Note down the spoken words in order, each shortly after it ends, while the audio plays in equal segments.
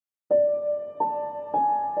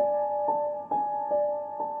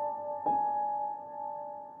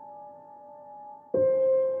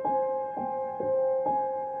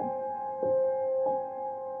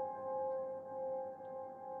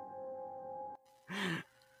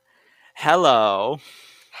Hello.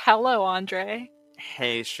 Hello, Andre.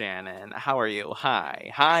 Hey, Shannon. How are you?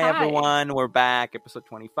 Hi. Hi, Hi. everyone. We're back. Episode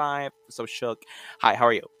 25. So shook. Hi, how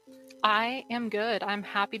are you? I am good. I'm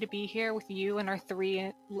happy to be here with you and our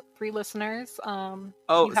three listeners. Oh,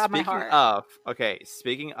 You have my heart.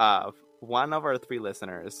 speaking of, one of our three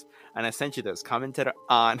listeners, and I sent you this, commented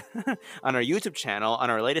on on our YouTube channel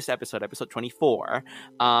on our latest episode, episode 24.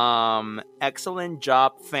 Excellent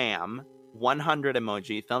job, fam. 100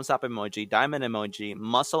 emoji, thumbs up emoji, diamond emoji,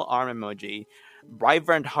 muscle arm emoji,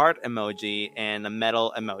 vibrant heart emoji, and a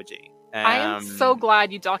metal emoji. I am so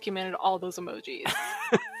glad you documented all those emojis.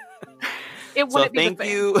 It So wouldn't be the thank same.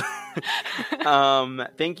 you.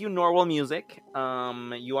 Thank you, Norwell Music.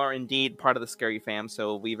 You are indeed part of the Scary Fam,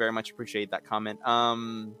 so we very much appreciate that comment.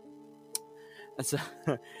 So,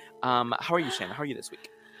 how are you, Shannon? How are you this week?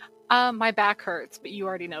 My back hurts, but you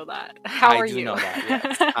already know that. How are you? I do know that,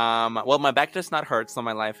 yes. Well, my back does not hurt, so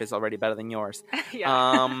my life is already better than yours. Yeah.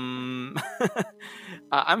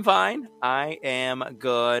 I'm fine. I am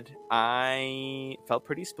good. I felt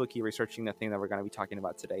pretty spooky researching the thing that we're going to be talking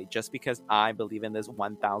about today, just because I believe in this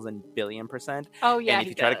 1,000 billion%. Oh, yeah. And if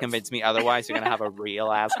you try to convince me otherwise, you're going to have a real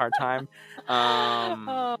ass hard time.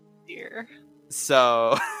 Oh, dear.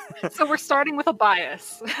 So we're starting with a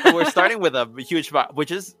bias. We're starting with a huge bias,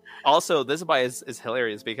 which is also, this bias is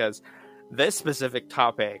hilarious because this specific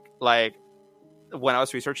topic, like, when I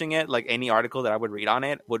was researching it, like any article that I would read on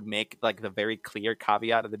it would make like the very clear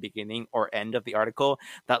caveat at the beginning or end of the article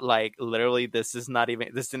that like literally this did not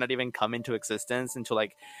even come into existence until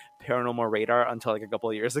like Paranormal Radar until like a couple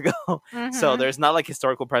of years ago. Mm-hmm. So there's not like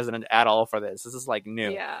historical precedent at all for this. This is like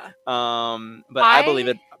new. Yeah. But I believe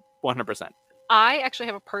it 100%. I actually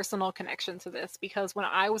have a personal connection to this because when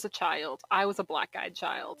I was a child, I was a black-eyed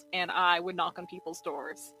child, and I would knock on people's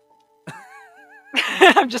doors.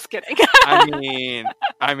 I'm just kidding. I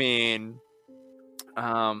mean,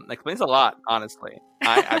 explains a lot, honestly.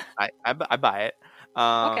 I buy it.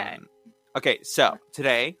 Okay. Okay, so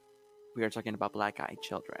today we are talking about black-eyed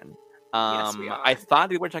children. Yes, we are. I thought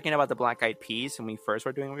we were talking about the Black Eyed Peas when we first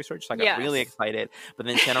were doing research, so I got really excited. But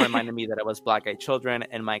then Shannon reminded me that it was Black Eyed Children,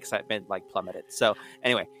 and my excitement like plummeted. So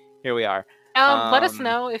anyway, here we are. Let us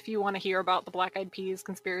know if you want to hear about the Black Eyed Peas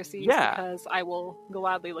conspiracies, because I will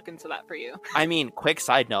gladly look into that for you. I mean, quick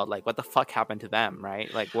side note, like, what the fuck happened to them,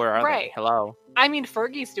 right? Like, where are they? Hello? I mean,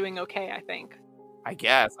 Fergie's doing okay, I think. I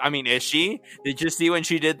guess. I mean, is she? Did you see when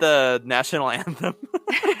she did the national anthem?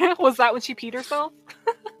 Was that when she peed herself?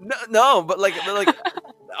 No, but like,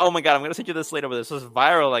 oh my god, I'm gonna send you this later. But this was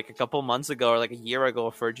viral like a couple months ago or like a year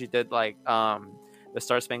ago. Fergie did like the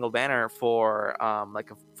Star Spangled Banner for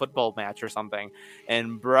like a football match or something,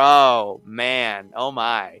 and bro, man, oh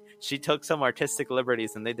my, she took some artistic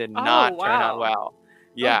liberties and they did not turn out well.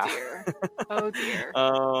 Yeah. Oh dear.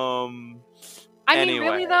 I mean,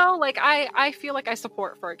 really though, like I feel like I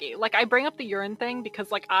support Fergie. Like I bring up the urine thing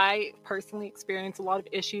because like I personally experience a lot of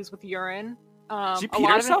issues with urine. She peed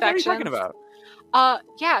herself? What are you talking about?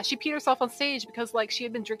 Yeah, she peed herself on stage because like she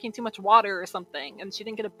had been drinking too much water or something, and she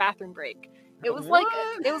didn't get a bathroom break. It was like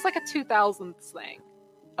a 2000s thing.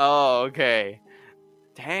 Oh, okay.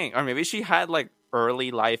 Dang, or maybe she had like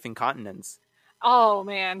early life incontinence. Oh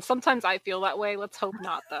man, sometimes I feel that way. Let's hope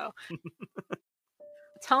not, though.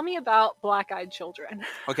 Tell me about Black-Eyed Children.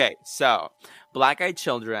 Okay, so Black-Eyed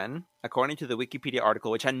Children, according to the Wikipedia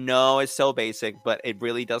article, which I know is so basic, but it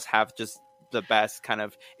really does have just the best kind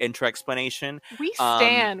of intro explanation. We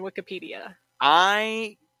stan Wikipedia.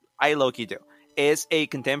 I low-key do. Is a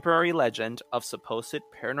contemporary legend of supposed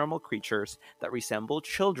paranormal creatures that resemble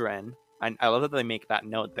children. And I love that they make that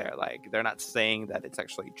note there. Like, they're not saying that it's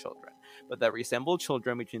actually children, but that resemble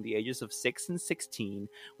children between the ages of 6 and 16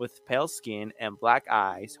 with pale skin and black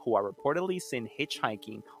eyes who are reportedly seen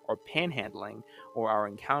hitchhiking or panhandling or are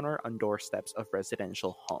encountered on doorsteps of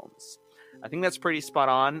residential homes. I think that's pretty spot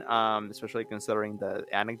on, especially considering the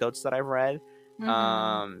anecdotes that I've read.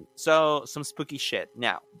 Mm-hmm. So some spooky shit.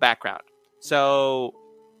 Now, background. So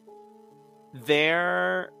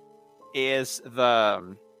there is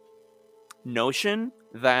the notion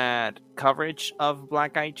that coverage of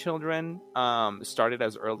Black-Eyed Children started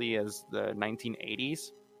as early as the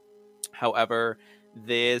 1980s. However,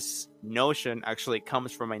 this notion actually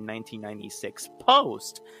comes from a 1996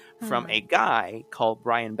 post from a guy called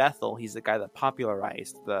Brian Bethel. He's the guy that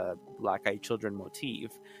popularized the Black-Eyed Children motif.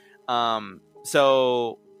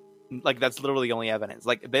 So like, that's literally the only evidence.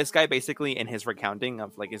 Like, this guy basically, in his recounting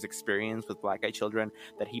of like his experience with Black-Eyed Children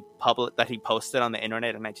that he posted on the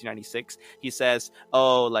internet in 1996, he says,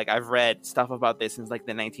 oh, like, I've read stuff about this since like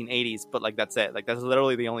the 1980s, but like that's it. Like, that's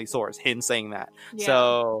literally the only source, him saying that.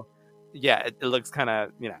 So yeah, it looks kind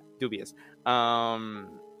of dubious.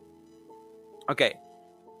 Okay,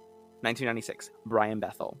 1996. Brian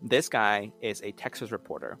Bethel. This guy is a Texas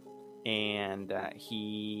reporter, and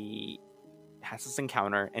he has this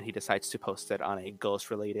encounter, and he decides to post it on a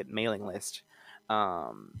ghost-related mailing list.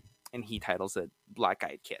 And he titles it Black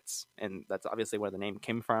Eyed Kids, and that's obviously where the name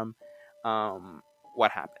came from.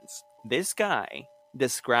 What happens? This guy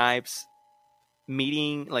describes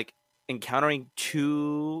encountering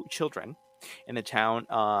two children in the town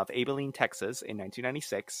of Abilene, Texas in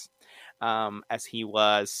 1996, as he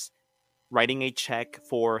was writing a check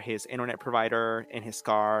for his internet provider in his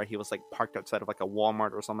car. He was like parked outside of like a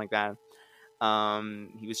Walmart or something like that.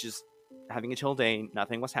 He was just having a chill day.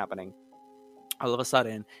 Nothing was happening. All of a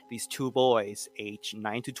sudden, these two boys, aged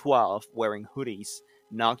 9 to 12, wearing hoodies,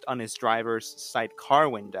 knocked on his driver's side car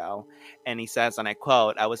window, and he says, and I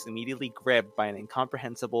quote, "I was immediately gripped by an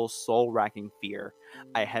incomprehensible, soul-racking fear.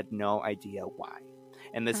 I had no idea why."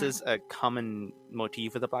 And this is a common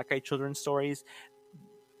motif with the Black Eyed Children stories.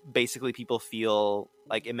 Basically, people feel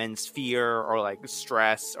like immense fear or like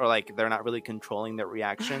stress, or like they're not really controlling their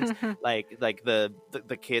reactions. like the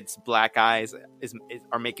kids' black eyes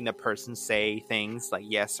are making the person say things like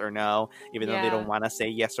yes or no, even though they don't want to say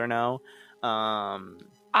yes or no. I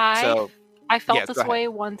felt this way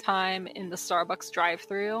one time in the Starbucks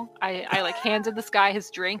drive-thru. I like handed this guy his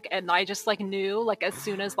drink, and I just like knew, like as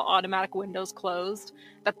soon as the automatic windows closed,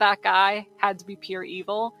 that guy had to be pure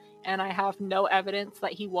evil. And I have no evidence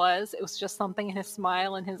that he was. It was just something in his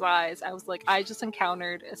smile and his eyes. I was like, I just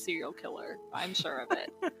encountered a serial killer. I'm sure of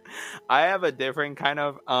it. I have a different kind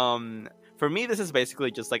of for me, this is basically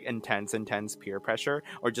just like intense peer pressure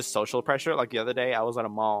or just social pressure. Like the other day, I was at a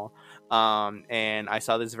mall, and I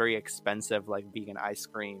saw this very expensive like vegan ice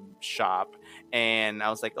cream shop, and I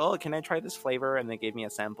was like, "Oh, can I try this flavor?" And they gave me a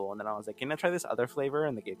sample, and then I was like, "Can I try this other flavor?"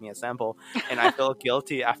 And they gave me a sample, and I felt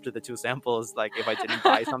guilty after the two samples. Like if I didn't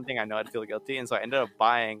buy something, I know I'd feel guilty, and so I ended up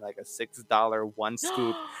buying like a $6 one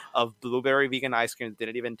scoop of blueberry vegan ice cream that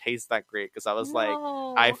didn't even taste that great, because I was like,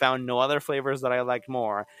 I found no other flavors that I liked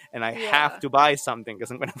more, and I have to buy something because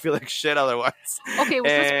I'm going to feel like shit otherwise. Okay, was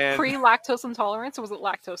this pre-lactose intolerance or was it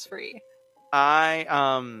lactose free?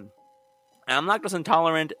 I'm lactose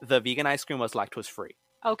intolerant. The vegan ice cream was lactose free.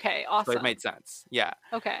 Okay, awesome. So it made sense. Yeah.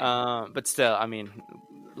 Okay. But still, I mean,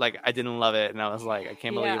 like I didn't love it, and I was like, I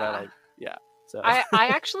can't believe I like, yeah. So I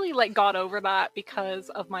actually like got over that because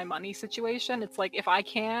of my money situation. It's like if I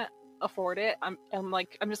can't afford it, I'm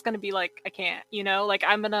just gonna be like, I can't, like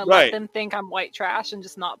I'm gonna let them think I'm white trash and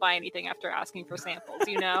just not buy anything after asking for samples,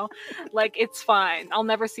 like it's fine, I'll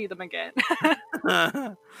never see them again.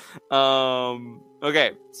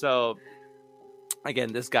 Okay, so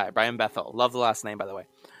again, this guy Brian Bethel, love the last name by the way.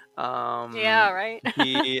 Yeah, right.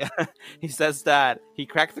 he says that he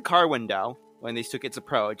cracked the car window when these two kids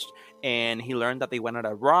approached, and he learned that they went on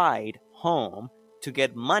a ride home to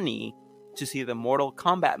get money to see the Mortal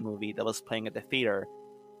Kombat movie that was playing at the theater,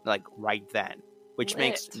 like right then, which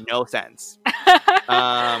makes no sense.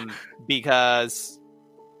 Because,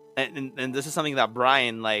 and this is something that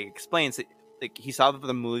Brian like explains. Like he saw that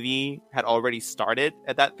the movie had already started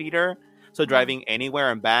at that theater, so driving anywhere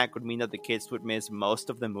and back would mean that the kids would miss most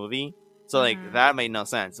of the movie. So like that made no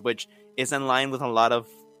sense, which is in line with a lot of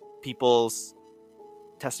people's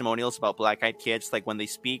testimonials about Black Eyed Kids. Like when they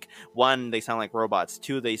speak, one, they sound like robots.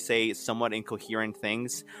 Two, they say somewhat incoherent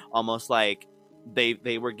things, almost like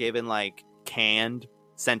they were given like canned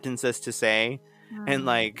sentences to say. And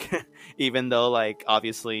like even though like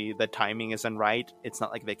obviously the timing isn't right, it's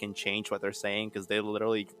not like they can change what they're saying, because they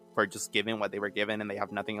literally were just given what they were given and they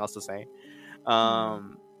have nothing else to say.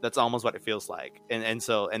 That's almost what it feels like. And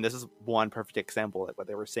this is one perfect example. Like what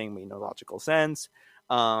they were saying made no logical sense.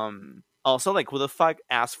 Also, like, who the fuck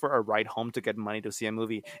asked for a ride home to get money to see a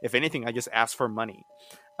movie? If anything, I just asked for money.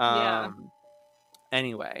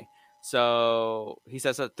 Anyway, so he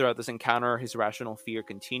says that throughout this encounter, his rational fear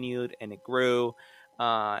continued and it grew.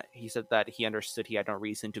 He said that he understood he had no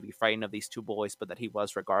reason to be frightened of these two boys, but that he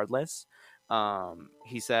was regardless.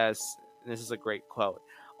 He says, this is a great quote,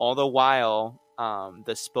 all the while,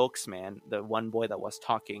 the spokesman, the one boy that was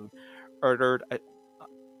talking, uttered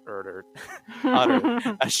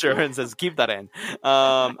assurances, keep that in,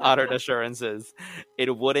 uttered assurances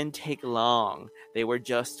it wouldn't take long. They were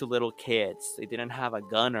just two little kids. They didn't have a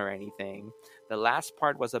gun or anything. The last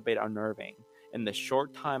part was a bit unnerving. In the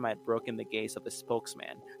short time I'd broken the gaze of the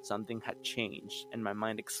spokesman, something had changed, and my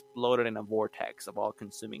mind exploded in a vortex of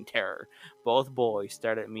all-consuming terror. Both boys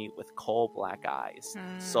stared at me with coal black eyes,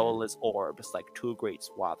 soulless orbs like two great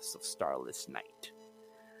swaths of starless night.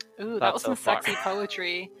 Ooh, that Thoughts was so some far. sexy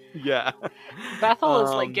poetry. Yeah. Bethel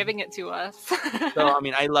is like Um, giving it to us. so I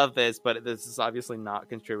mean, I love this, but this is obviously not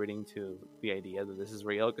contributing to the idea that this is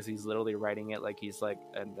real because he's literally writing it like he's like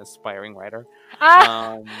an aspiring writer.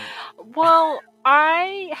 Ah, Um, well,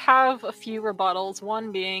 I have a few rebuttals.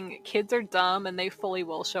 One being kids are dumb and they fully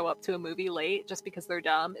will show up to a movie late just because they're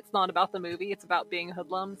dumb. It's not about the movie, it's about being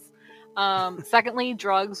hoodlums. Secondly,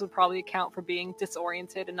 drugs would probably account for being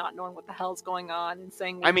disoriented and not knowing what the hell's going on and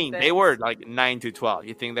saying I weird mean, they were things. like 9 to 12.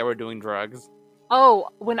 You think they were doing drugs? Oh,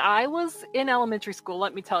 when I was in elementary school,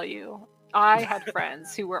 let me tell you, I had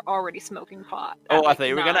friends who were already smoking pot Oh, at I like thought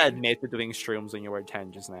you were gonna 9. admit to doing shrooms when you were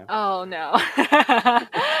 10 just now. Oh no.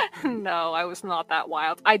 No, I was not that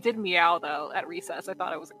wild. I did meow though at recess. I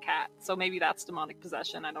thought I was a cat. So maybe that's demonic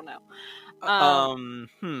possession. I don't know. Um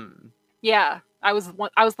Hmm. yeah, I was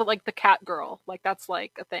like the cat girl. Like that's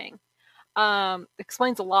like a thing.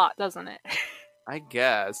 Explains a lot, doesn't it? I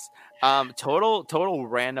guess. Total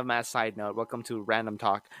random ass side note. Welcome to Random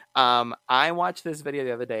Talk. I watched this video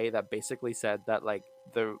the other day that basically said that like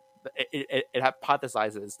it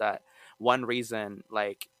hypothesizes that one reason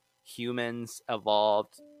like humans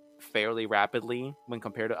evolved fairly rapidly when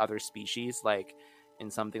compared to other species, like in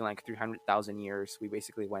something like 300,000 years, we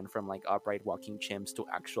basically went from like upright walking chimps to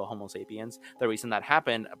actual Homo sapiens. The reason that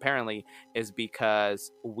happened apparently is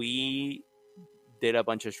because we did a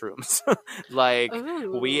bunch of shrooms. Like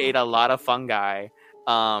we Ooh. ate a lot of fungi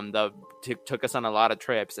that took us on a lot of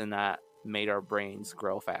trips, and that made our brains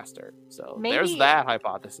grow faster. So there's Maybe that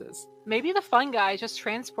hypothesis. maybe the fungi just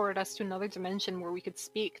transported us to another dimension where we could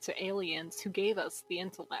speak to aliens who gave us the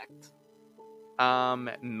intellect.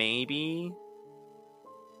 Maybe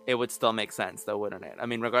it would still make sense though, wouldn't it? I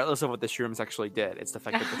mean, regardless of what the shrooms actually did, it's the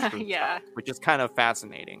fact that the shrooms Yeah. helped, which is kind of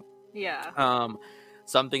fascinating. Yeah.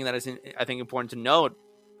 Something that is I think important to note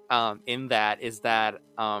in that is that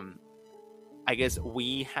I guess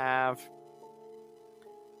we have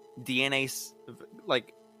DNA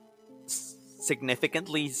like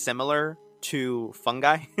significantly similar to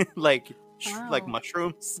fungi, like like Oh.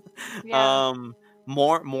 mushrooms. Yeah.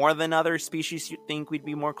 More than other species you think we'd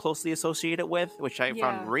be more closely associated with, which I Yeah.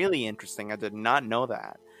 found really interesting. I did not know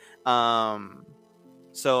that.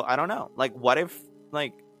 So I don't know. Like, what if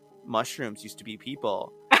like mushrooms used to be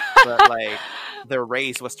people, but like their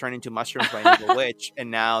race was turned into mushrooms by an evil witch,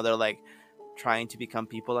 and now they're like trying to become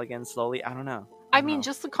people again slowly. I don't know. I mean,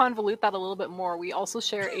 just to convolute that a little bit more, we also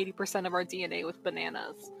share 80% of our DNA with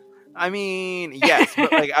bananas. I mean, yes,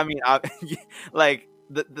 but like, I mean, like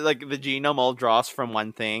like the genome all draws from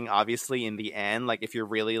one thing. Obviously, in the end, like if you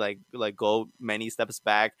really like go many steps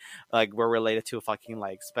back, like we're related to a fucking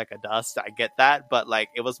like speck of dust. I get that, but like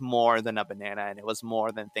it was more than a banana, and it was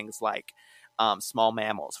more than things like small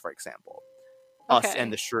mammals, for example. Us and Okay.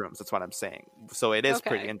 the shrooms. That's what I'm saying. So it is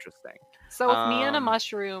pretty Okay. interesting. So if me and a Um,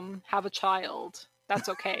 mushroom have a child, that's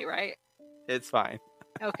okay, right? it's fine.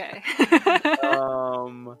 Okay.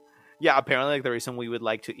 um yeah, apparently like the reason we would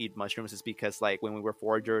like to eat mushrooms is because like when we were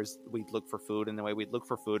foragers we'd look for food, and the way we'd look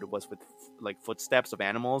for food was with like footsteps of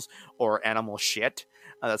animals or animal shit.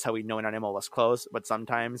 That's how we know an animal was close. But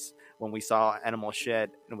sometimes when we saw animal shit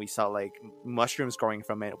and we saw like mushrooms growing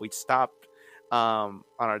from it, we'd stop on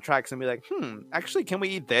our tracks and be like, actually, can we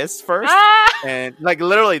eat this first? Ah! And like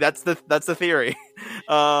literally that's the theory.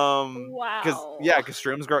 Because Wow. yeah, because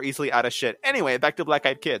shrooms grow easily out of shit. Anyway, back to Black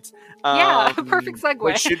Eyed Kids. Yeah, perfect segue.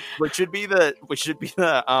 Which should be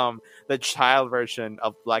the child version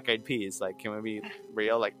of Black Eyed Peas. Like, can we be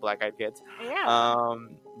real, like Black Eyed Kids? Yeah.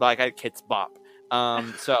 Black Eyed Kids bop.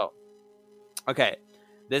 So okay,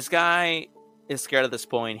 this guy is scared at this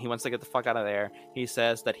point. He wants to get the fuck out of there. He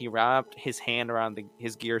says that he wrapped his hand around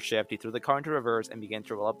his gear shift. He threw the car into reverse and began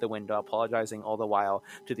to roll up the window, apologizing all the while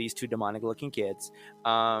to these two demonic-looking kids.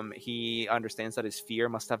 He understands that his fear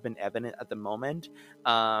must have been evident at the moment.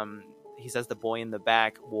 He says the boy in the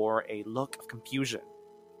back wore a look of confusion.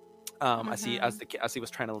 As he was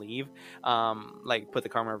trying to leave, like put the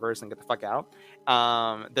car in reverse and get the fuck out.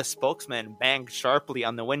 The spokesman banged sharply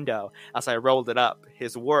on the window as I rolled it up.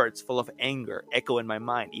 His words, full of anger, echo in my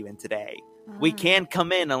mind even today. We can't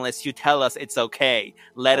come in unless you tell us it's okay.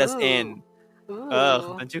 Let us in. Ooh.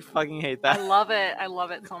 Ugh, don't you fucking hate that? I love it. I love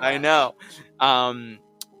it so much. I know.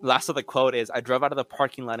 Last of the quote is, I drove out of the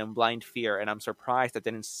parking lot in blind fear, and I'm surprised I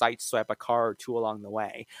didn't sideswipe a car or two along the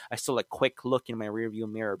way. I stole a quick look in my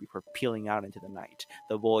rearview mirror before peeling out into the night.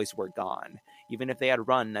 The boys were gone. Even if they had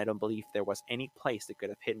run, I don't believe there was any place they could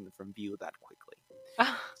have hidden from view that quickly.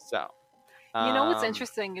 So, You know what's Um,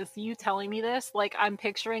 interesting is you telling me this. Like, I'm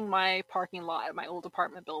picturing my parking lot at my old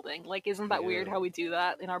apartment building. Like, isn't that weird how ew. we do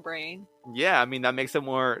that in our brain? Yeah, I mean that makes it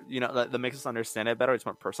more, that makes us understand it better. It's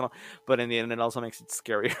more personal, but in the end, it also makes it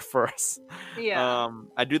scarier for us. Yeah.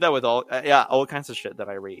 I do that with all kinds of shit that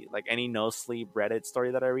I read. Like any no sleep Reddit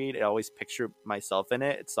story that I read, I always picture myself in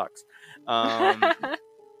it. It sucks. Um,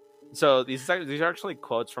 so these are actually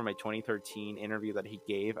quotes from a 2013 interview that he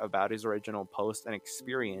gave about his original post and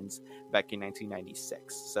experience back in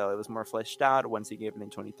 1996. So it was more fleshed out once he gave it in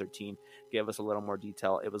 2013. Gave us a little more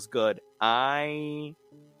detail. It was good. I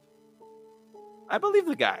believe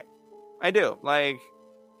the guy. I do. Like,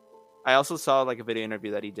 I also saw like a video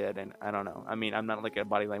interview that he did, and I don't know. I mean, I'm not like a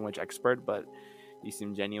body language expert, but he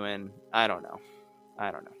seemed genuine. I don't know.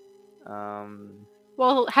 I don't know.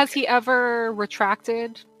 Well, has he ever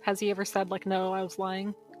retracted? Has he ever said, like, no, I was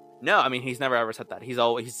lying? No, I mean he's never ever said that. He's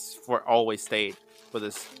always stayed with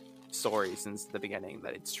his story since the beginning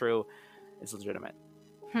that it's true, it's legitimate.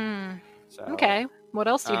 Hmm. So, Okay. What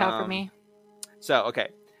else do you have for um, me? okay.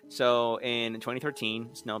 So in 2013,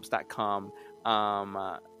 Snopes.com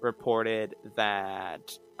reported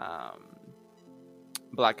that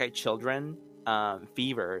black-eyed children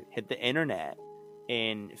fever hit the internet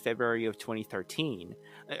in February of 2013.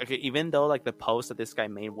 Okay, even though like the post that this guy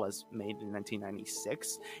made was made in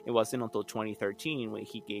 1996, it wasn't until 2013 when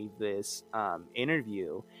he gave this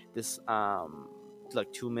interview, this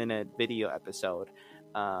like 2-minute video episode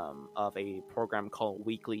of a program called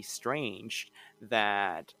Weekly Strange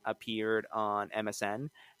that appeared on MSN,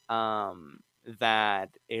 that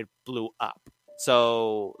it blew up.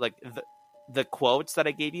 So like the quotes that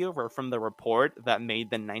I gave you were from the report that made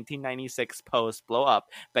the 1996 post blow up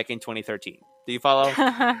back in 2013. Do you follow?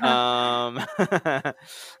 um,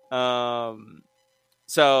 um,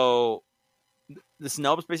 so the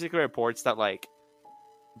Snopes basically reports that like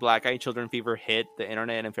black-eyed children fever hit the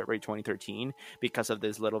internet in February 2013 because of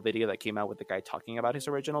this little video that came out with the guy talking about his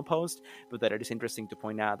original post. But that it is interesting to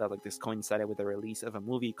point out that like this coincided with the release of a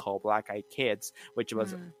movie called Black-Eyed Kids, which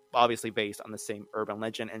was obviously based on the same urban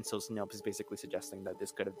legend. And so Snopes is basically suggesting that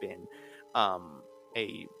this could have been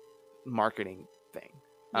a marketing thing.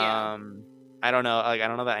 Yeah. I don't know. Like I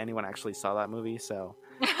don't know that anyone actually saw that movie, so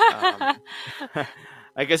I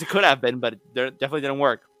guess it could have been, but it definitely didn't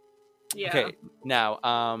work. Yeah. Okay,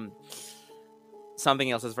 now,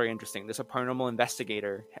 something else is very interesting. There's a paranormal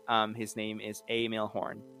investigator. His name is A.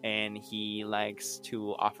 Milhorn, and he likes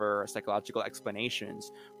to offer psychological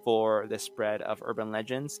explanations for the spread of urban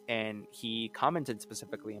legends. And he commented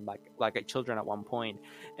specifically in Black-Eyed Children at one point,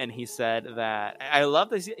 and he said that I love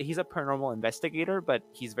this. He's a paranormal investigator, but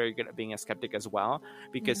he's very good at being a skeptic as well,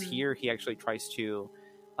 because here he actually tries to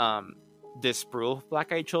disprove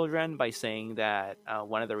black-eyed children by saying that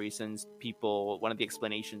one of the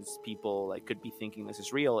explanations people like could be thinking this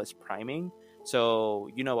is real is priming. So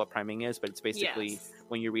you know what priming is, but it's basically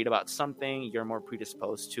when you read about something, you're more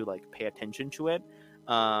predisposed to like pay attention to it.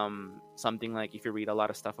 Something like if you read a lot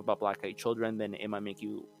of stuff about black-eyed children, then it might make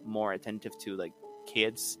you more attentive to like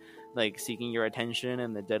kids like seeking your attention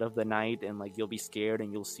in the dead of the night, and like you'll be scared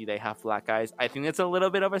and you'll see they have black eyes. I think that's a little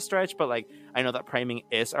bit of a stretch, but like I know that priming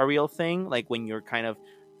is a real thing. Like when you're kind of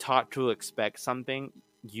taught to expect something,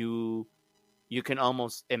 you can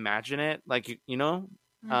almost imagine it, like you know,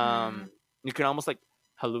 you can almost like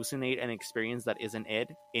hallucinate an experience that isn't it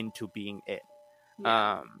into being it.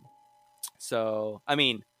 So I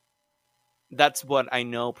mean, that's what I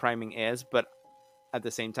know priming is, but at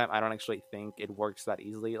the same time, I don't actually think it works that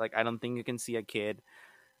easily. Like, I don't think you can see a kid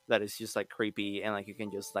that is just like creepy and like you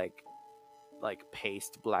can just like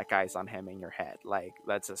paste black eyes on him in your head. Like,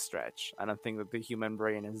 that's a stretch. I don't think that the human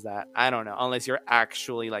brain is that. I don't know, unless you're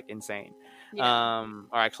actually like insane, or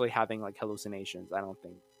actually having like hallucinations. I don't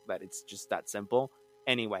think that it's just that simple.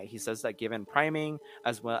 Anyway, he says that given priming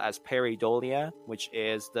as well as pareidolia, which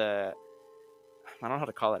is I don't know how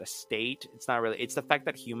to call it, a state. It's not really. It's the fact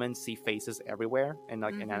that humans see faces everywhere and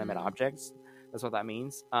like inanimate objects. That's what that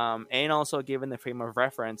means. And also, given the frame of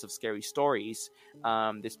reference of scary stories,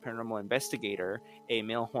 this paranormal investigator, A.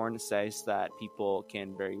 Milhorn, says that people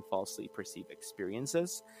can very falsely perceive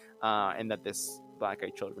experiences, and that this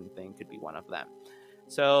black-eyed children thing could be one of them.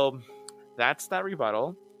 So that's that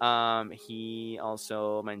rebuttal. He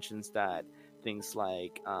also mentions that things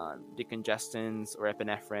like decongestants or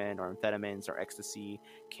epinephrine or amphetamines or ecstasy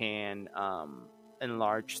can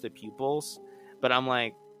enlarge the pupils. But I'm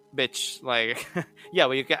like, bitch, like, yeah,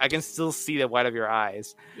 well, I can still see the white of your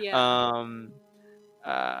eyes.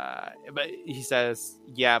 But he says,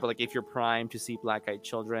 yeah, but like if you're primed to see black-eyed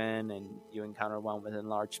children and you encounter one with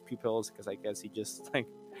enlarged pupils, because I guess he just like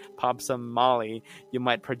popped some Molly, you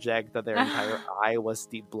might project that their entire eye was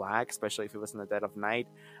deep black, especially if it was in the dead of night.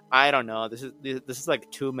 I don't know. This is like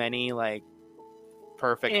too many like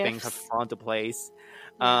perfect things have to fall into place.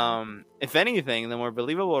 Yeah. If anything, the more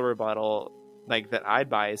believable rebuttal like that I'd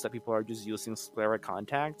buy is that people are just using sclera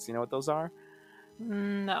contacts. You know what those are?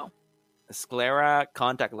 No. Sclera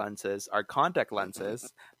contact lenses are contact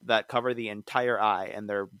lenses that cover the entire eye and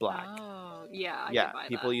they're black. Oh, yeah. I Yeah, can buy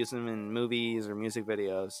people that. use them in movies or music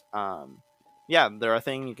videos. Yeah, they're a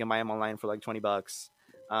thing. You can buy them online for like $20.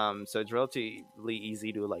 So it's relatively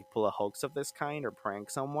easy to like pull a hoax of this kind or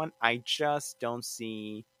prank someone. I just don't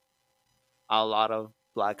see a lot of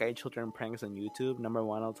black-eyed children pranks on YouTube. Number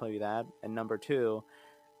one, I'll tell you that, and number two,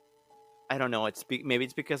 I don't know. Maybe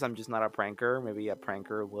it's because I'm just not a pranker. Maybe a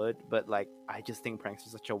pranker would, but like I just think pranks are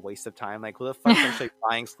such a waste of time. Like who the fuck is actually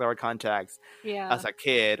buying sclera contacts as a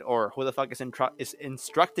kid, or who the fuck is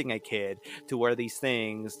instructing a kid to wear these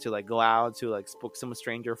things to like go out to like spook some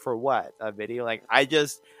stranger for what? A video? Like I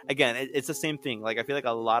just again, it's the same thing. Like I feel like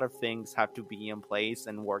a lot of things have to be in place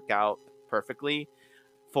and work out perfectly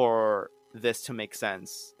for this to make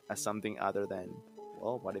sense as something other than,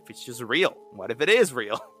 well, what if it's just real? What if it is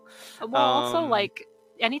real? Well, also, like,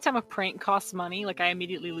 anytime a prank costs money, like, I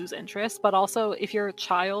immediately lose interest. But also, if you're a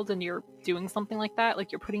child and you're doing something like that,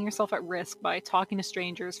 like, you're putting yourself at risk by talking to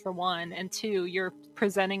strangers, for one. And two, you're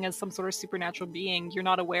presenting as some sort of supernatural being. You're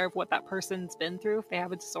not aware of what that person's been through. If they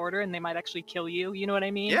have a disorder and they might actually kill you. You know what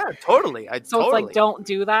I mean? Yeah, totally. It's like, don't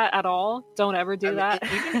do that at all. Don't ever do that.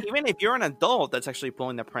 Even if you're an adult that's actually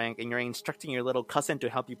pulling the prank and you're instructing your little cousin to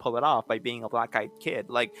help you pull it off by being a black-eyed kid,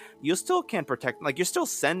 like, you still can't protect, like, you're still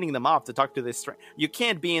sending them off to talk to this you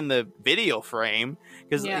can't be in the video frame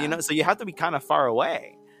because you know, so you have to be kind of far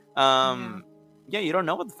away. Yeah, you don't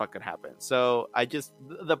know what the fuck could happen. So I just,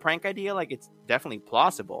 the prank idea, like, it's definitely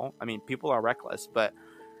plausible. I mean, people are reckless, but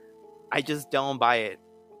I just don't buy it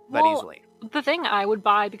that easily. The thing I would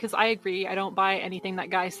buy, because I agree, I don't buy anything that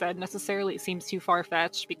guy said necessarily. It seems too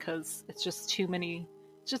far-fetched because it's just too many,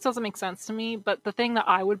 it just doesn't make sense to me. But the thing that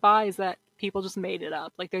I would buy is that people just made it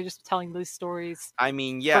up. Like, they're just telling these stories. I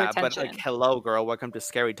mean, yeah, but like, hello, girl, welcome to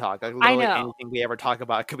Scary Talk. Like, I know. Anything we ever talk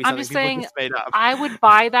about could be something people just made up. I would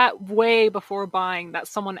buy that way before buying that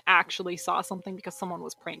someone actually saw something because someone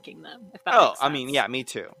was pranking them. If that makes sense. I mean, yeah, me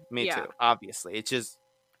too. Me too. Obviously, it's just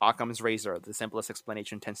Occam's razor. The simplest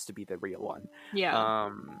explanation tends to be the real one. Yeah.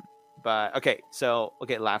 But okay, so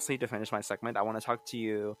lastly, to finish my segment, I want to talk to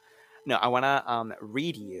you. No, I want to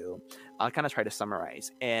read you. I'll kind of try to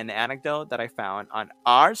summarize an anecdote that I found on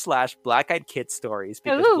r/Black-Eyed Kids stories,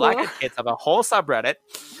 because Black-Eyed Kids have a whole subreddit.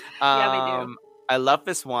 Yeah, they do. I love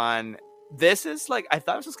this one. This is like, I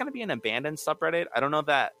thought this was going to be an abandoned subreddit. I don't know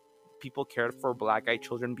that people cared for black-eyed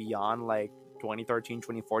children beyond like 2013,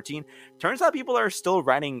 2014. Turns out people are still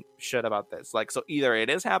writing shit about this. Like, so either it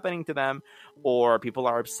is happening to them or people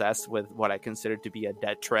are obsessed with what I consider to be a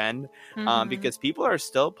dead trend. Because people are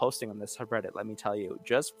still posting on this subreddit. Let me tell you,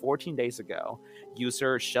 just 14 days ago,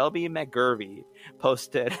 user Shelby McGurvey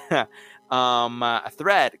posted a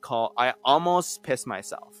thread called "I Almost Pissed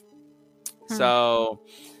Myself." So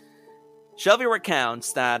Shelby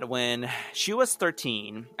recounts that when she was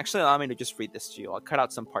 13, actually allow me to just read this to you. I'll cut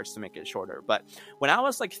out some parts to make it shorter. But when I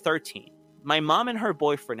was like 13, my mom and her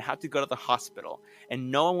boyfriend had to go to the hospital and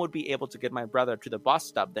no one would be able to get my brother to the bus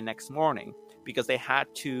stop the next morning because they had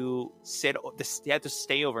to stay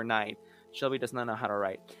overnight. Shelby does not know how to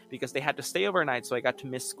write. Because they had to stay overnight, so I got to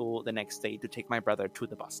miss school the next day to take my brother to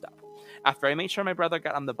the bus stop. After I made sure my brother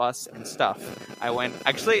got on the bus and stuff, I went...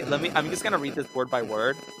 Actually, I'm just going to read this word by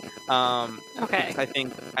word. Okay. I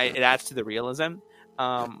think it adds to the realism,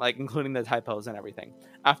 like including the typos and everything.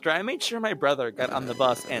 After I made sure my brother got on the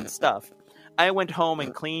bus and stuff, I went home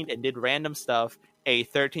and cleaned and did random stuff a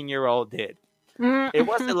 13-year-old did. It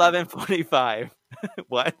was 11:45.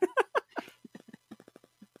 What?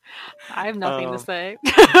 I have nothing to say.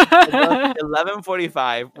 It was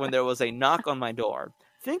 11:45 when there was a knock on my door.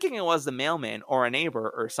 Thinking it was the mailman or a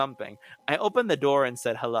neighbor or something, I opened the door and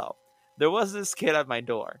said hello. There was this kid at my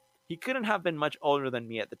door. He couldn't have been much older than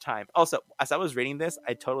me at the time. Also, as I was reading this,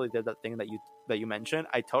 I totally did that thing that you mentioned.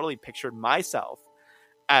 I totally pictured myself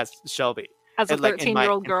as Shelby. As a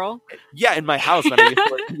 13-year-old girl? Yeah, in my house. When I used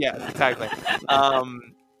to live, yeah, exactly.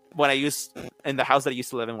 In the house that I used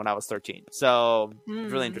to live in when I was 13. So,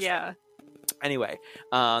 it's really interesting. Yeah. Anyway,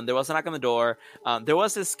 there was a knock on the door. There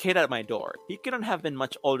was this kid at my door. He couldn't have been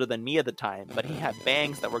much older than me at the time, but he had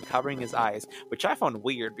bangs that were covering his eyes, which I found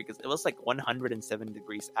weird because it was like 107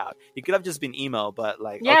 degrees out. He could have just been emo, but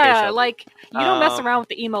like, okay, Yeah, Shelby. like you don't mess Um, around with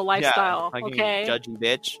the emo lifestyle, fucking okay? judgy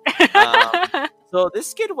bitch. Um, so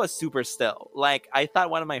this kid was super still. Like, I thought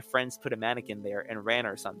one of my friends put a mannequin there and ran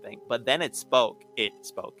or something, but then it spoke. It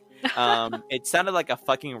spoke. It sounded like a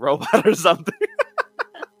fucking robot or something.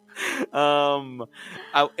 um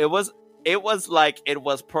it was like it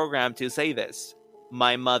was programmed to say this.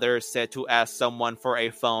 My mother said to ask someone for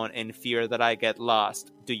a phone in fear that I get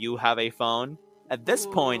lost. Do you have a phone? At this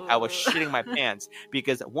point, I was Ooh. shitting my pants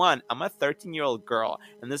because, one, I'm a 13-year-old girl,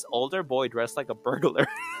 and this older boy dressed like a burglar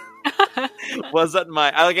wasn't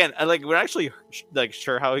my. Again, like, we're actually like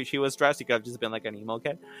sure how he was dressed. He could have just been like an emo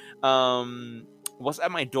kid. Was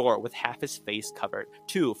at my door with half his face covered.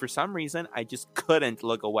 Two, for some reason, I just couldn't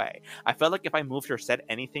look away. I felt like if I moved or said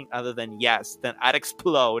anything other than yes, then I'd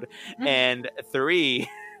explode. And three,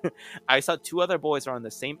 I saw two other boys around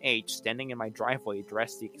the same age standing in my driveway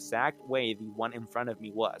dressed the exact way the one in front of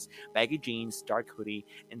me was. Baggy jeans, dark hoodie,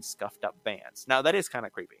 and scuffed up Vans. Now, that is kind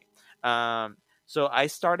of creepy. So I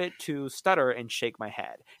started to stutter and shake my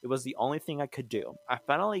head. It was the only thing I could do. I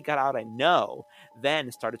finally got out a no,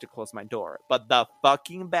 then started to close my door. But the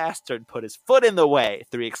fucking bastard put his foot in the way!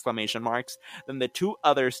 3 exclamation marks. Then the two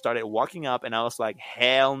others started walking up, and I was like,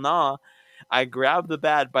 hell nah. I grabbed the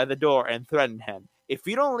bat by the door and threatened him. If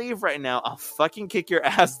you don't leave right now, I'll fucking kick your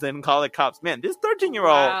ass, then call the cops. Man, this 13-year-old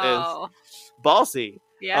Wow. is ballsy.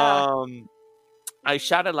 Yeah. I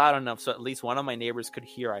shouted loud enough so at least one of my neighbors could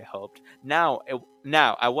hear, I hoped. Now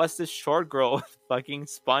I was this short girl with fucking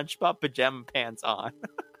SpongeBob pajama pants on.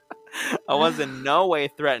 I was in no way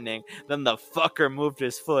threatening. Then the fucker moved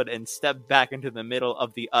his foot and stepped back into the middle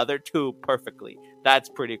of the other two perfectly. That's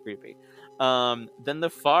pretty creepy. Then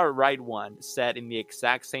the far right one said in the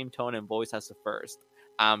exact same tone and voice as the first,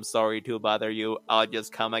 I'm sorry to bother you. I'll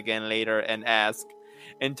just come again later and ask.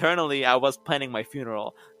 Internally, I was planning my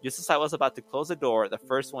funeral. Just as I was about to close the door, the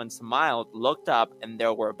first one smiled, looked up, and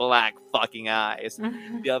there were black fucking eyes.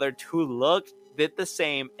 The other two looked, did the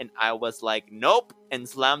same, and I was like, nope, and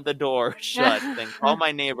slammed the door shut. Then called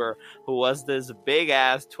my neighbor, who was this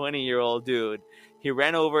big-ass 20-year-old dude. He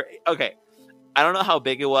ran over. Okay, I don't know how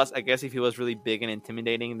big it was. I guess if he was really big and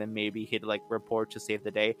intimidating, then maybe he'd like report to save the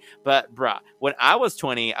day. But bruh, when I was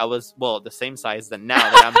 20, I was, well, the same size than now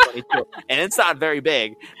that I'm 22, and it's not very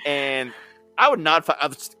big. And I would not.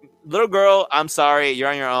 Little girl, I'm sorry, you're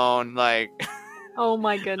on your own. Like, Oh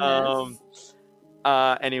my goodness.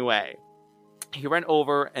 anyway. He ran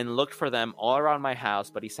over and looked for them all around my house,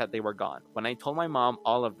 but he said they were gone. When I told my mom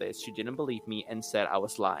all of this, she didn't believe me and said I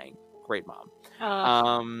was lying. Great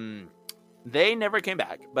mom. They never came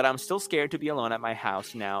back, but I'm still scared to be alone at my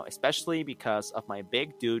house now, especially because of my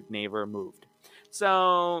big dude neighbor moved.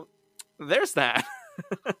 So there's that.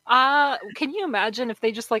 Can you imagine if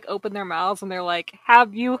they just like open their mouths and they're like,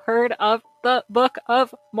 "Have you heard of the Book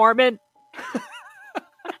of Mormon?"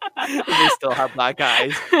 And they still have black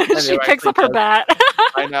eyes. She picks up her bat.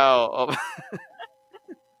 I know.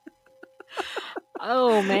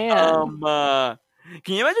 Oh man.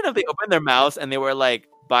 Can you imagine if they opened their mouths and they were like,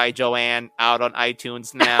 "Bye, Joanne, out on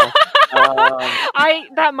iTunes now."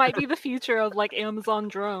 That might be the future of like Amazon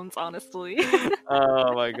drones, honestly.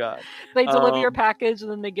 Oh my god. They deliver your package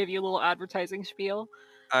and then they give you a little advertising spiel.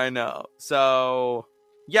 I know. So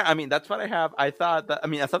yeah, I mean that's what I have. I thought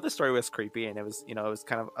the story was creepy and it was, it was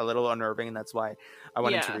kind of a little unnerving, and that's why I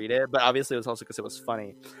wanted to read it. But obviously it was also because it was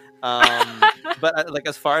funny. But like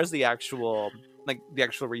as far as the actual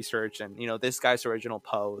research and this guy's original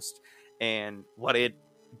post and what it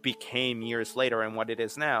became years later and what it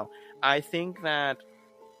is now, I think that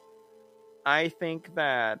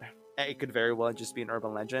it could very well just be an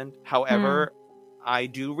urban legend. However, I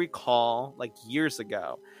do recall like years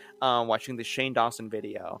ago watching the Shane Dawson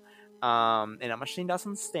video, and I'm a Shane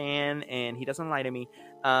Dawson stan and he doesn't lie to me,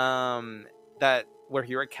 that where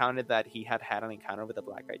he recounted that he had an encounter with a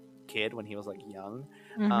black-eyed kid when he was like young.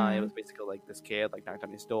 It was basically like this kid like knocked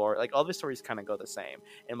on his door. Like all the stories kind of go the same.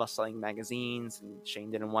 And was selling magazines, and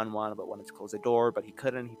Shane didn't want one, but wanted to close the door, but he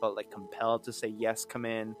couldn't. He felt like compelled to say yes, come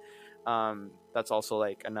in. That's also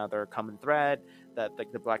like another common thread, that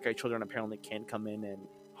like the black-eyed children apparently can't come in and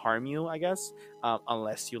harm you, I guess,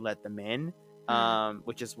 unless you let them in.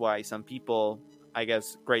 Which is why some people, I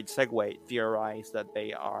guess, great segue, theorize that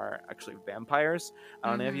they are actually vampires. I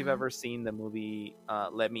don't know if you've ever seen the movie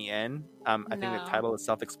Let Me In. I think the title is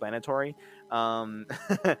self-explanatory.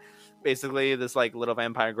 Basically, this like little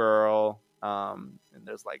vampire girl, and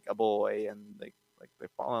there's like a boy, and like they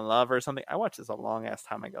fall in love or something. I watched this a long ass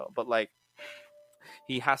time ago, but like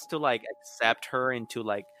he has to like accept her into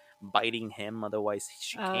like biting him, otherwise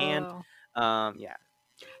she can't. Oh. Yeah,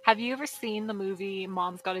 Have you ever seen the movie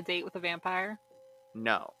Mom's Got a Date with a Vampire?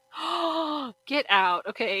 no. Get out.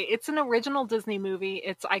 Okay, it's an original Disney movie.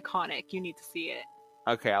 It's iconic. You need to see it.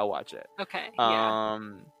 Okay, I'll watch it. Okay, yeah.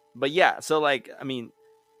 But yeah, so like, I mean,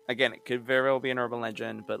 again, it could very well be an urban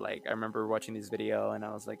legend, but like, I remember watching this video and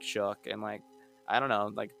I was like shook, and like, I don't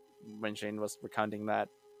know, like when Shane was recounting that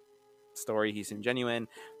story, he seemed genuine.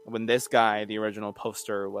 When this guy, the original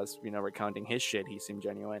poster, was recounting his shit, he seemed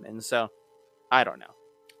genuine, and so I don't know.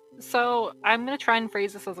 So I'm going to try and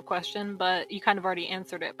phrase this as a question, but you kind of already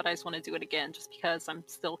answered it, but I just want to do it again just because I'm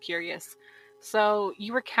still curious. So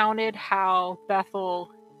you recounted how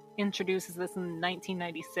Bethel introduces this in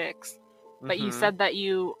 1996, but you said that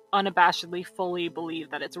you unabashedly fully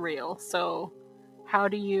believe that it's real. So how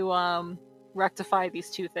do you rectify these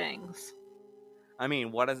two things? I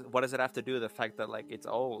mean, what does it have to do with the fact that like it's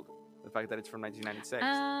old, the fact that it's from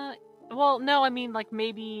 1996? Well, no, I mean, like,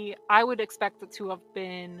 maybe I would expect it to have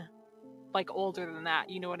been, like, older than that,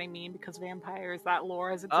 you know what I mean? Because vampires, that lore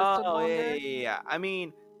has existed longer. Yeah. I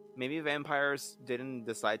mean, maybe vampires didn't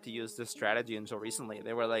decide to use this strategy until recently.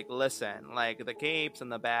 They were like, listen, like, the capes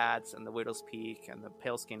and the bats and the widow's peak and the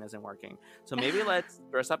pale skin isn't working. So maybe let's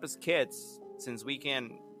dress up as kids, since we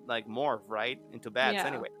can, like, morph, right, into bats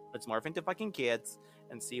anyway. Let's morph into fucking kids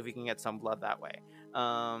and see if we can get some blood that way.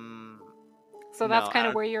 So that's kind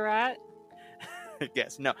of where you're at?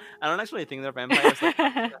 Yes. No, I don't actually think they're vampires. Like,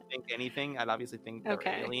 I don't think anything. I'd obviously think they're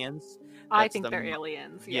aliens. I think they're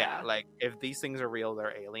aliens. Yeah. Like if these things are real,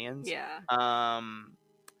 they're aliens. Yeah.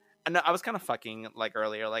 And I was kind of fucking like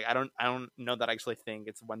earlier. Like I don't know that I actually think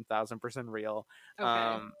it's 1000% real. Okay.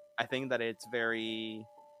 I think that it's very,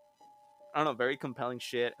 I don't know, very compelling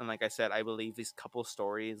shit. And like I said, I believe these couple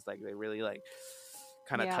stories, like they really like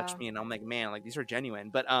kind of touch me, and I'm like, man, like these are genuine.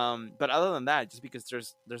 But other than that, just because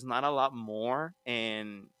there's not a lot more,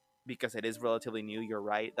 and because it is relatively new, you're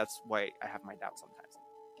right, that's why I have my doubts sometimes.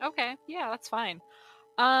 Okay, yeah, that's fine.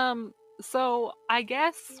 So I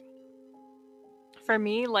guess for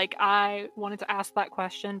me, like, I wanted to ask that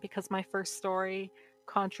question because my first story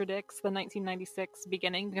contradicts the 1996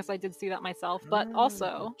 beginning, because I did see that myself, but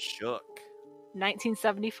also shook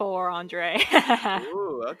 1974, Andre.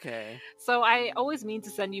 Ooh, okay. So I always mean to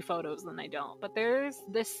send you photos, and I don't. But there's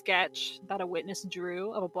this sketch that a witness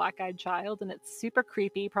drew of a black-eyed child, and it's super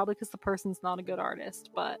creepy, probably because the person's not a good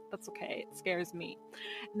artist, but that's okay. It scares me.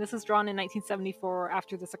 And this is drawn in 1974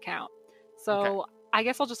 after this account. So I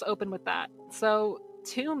guess I'll just open with that. So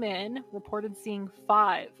 2 men reported seeing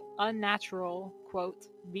 5 unnatural, quote,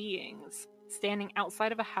 beings standing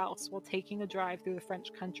outside of a house while taking a drive through the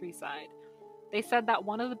French countryside. They said that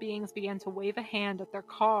one of the beings began to wave a hand at their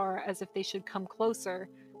car as if they should come closer,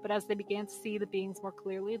 but as they began to see the beings more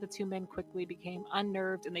clearly, the 2 men quickly became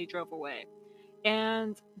unnerved and they drove away.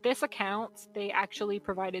 And this account, they actually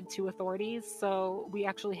provided to authorities, so we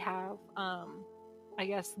actually have, I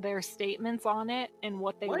guess, their statements on it and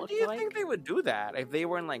what they looked like. Why do you think they would do that if they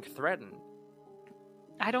weren't, like, threatened?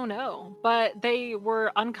 I don't know, but they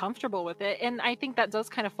were uncomfortable with it, and I think that does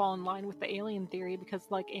kind of fall in line with the alien theory, because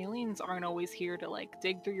like aliens aren't always here to like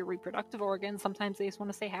dig through your reproductive organs. Sometimes they just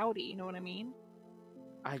want to say howdy, you know what I mean?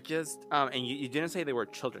 I just and you didn't say they were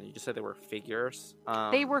children, you just said they were figures.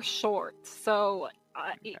 They were short, so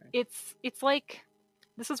it's like,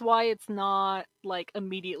 this is why it's not like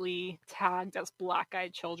immediately tagged as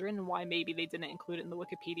black-eyed children, and why maybe they didn't include it in the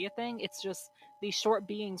Wikipedia thing. It's just these short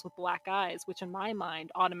beings with black eyes, which in my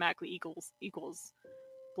mind automatically equals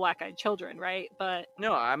black-eyed children, right? But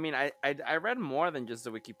no, I mean, I read more than just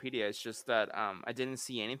the Wikipedia. It's just that I didn't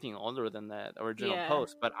see anything older than the original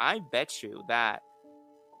post. But I bet you that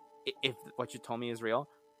if what you told me is real,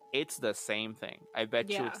 it's the same thing. I bet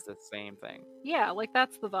you it's the same thing. Yeah, like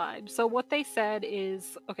that's the vibe. So what they said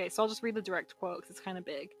is, okay, so I'll just read the direct quote because it's kind of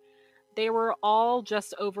big. They were all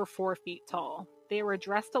just over 4 feet tall. They were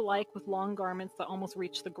dressed alike with long garments that almost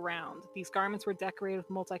reached the ground. These garments were decorated with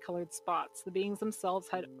multicolored spots. The beings themselves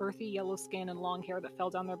had earthy yellow skin and long hair that fell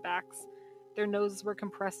down their backs. Their noses were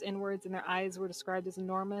compressed inwards and their eyes were described as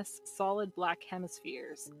enormous, solid black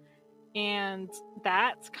hemispheres. And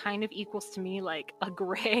that kind of equals to me like a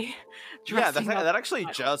gray. Yeah, that actually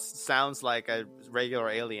just sounds like a regular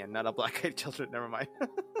alien, not a black-eyed children. Never mind.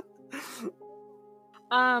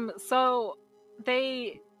 So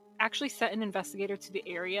they actually sent an investigator to the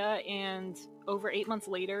area, and over 8 months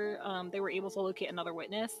later, they were able to locate another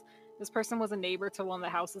witness. This person was a neighbor to one of the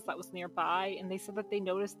houses that was nearby, and they said that they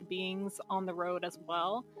noticed the beings on the road as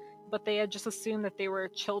well, but they had just assumed that they were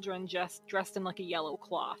children just dressed in like a yellow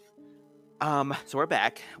cloth. So we're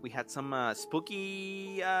back. We had some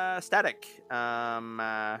spooky static.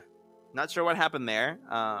 Not sure what happened there.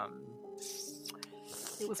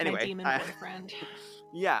 It was Anyway, my demon boyfriend.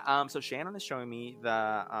 Yeah. So Shannon is showing me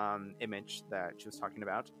the image that she was talking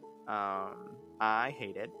about. I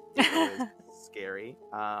hate it. It is scary.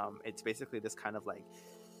 It's basically this kind of like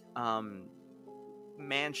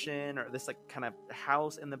mansion or this like kind of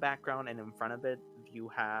house in the background, and in front of it you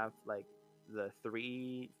have like the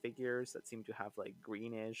 3 figures that seem to have like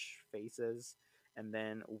greenish faces, and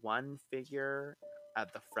then one figure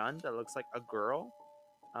at the front that looks like a girl.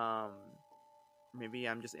 Maybe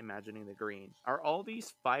I'm just imagining the green. Are all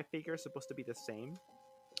these 5 figures supposed to be the same?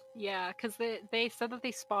 Yeah, because they said that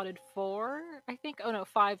they spotted 4, I think. Oh no,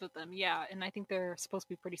 5 of them. Yeah, and I think they're supposed to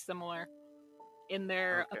be pretty similar in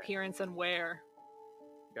their appearance and wear.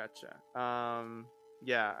 Gotcha.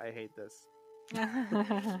 Yeah, I hate this.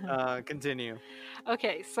 Continue.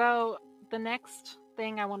 Okay, so the next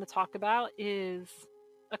thing I want to talk about is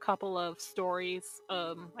a couple of stories.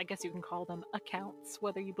 I guess you can call them accounts,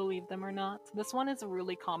 whether you believe them or not. This one is a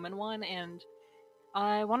really common one, and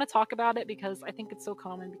I want to talk about it because I think it's so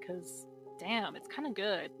common because, damn, it's kind of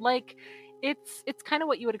good. Like, it's kind of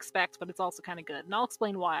what you would expect, but it's also kind of good. And I'll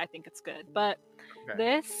explain why I think it's good. But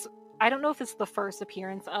this, I don't know if it's the first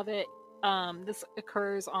appearance of it. This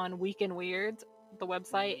occurs on Week in Weird, the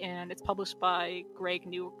website, and it's published by Greg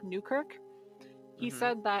Newkirk. He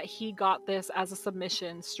said that he got this as a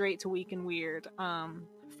submission straight to Week in Weird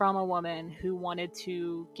from a woman who wanted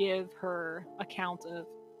to give her account of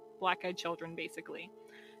black-eyed children, basically.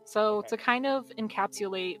 So to kind of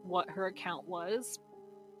encapsulate what her account was,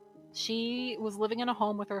 she was living in a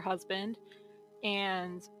home with her husband,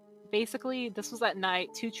 and basically this was at night.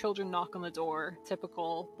 2 children knock on the door,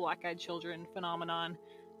 typical black-eyed children phenomenon.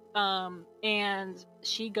 And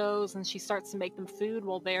she goes and she starts to make them food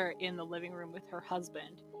while they're in the living room with her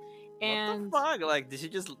husband. And what the fuck? Like, did she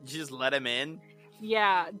just let him in?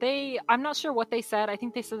 Yeah, I'm not sure what they said. I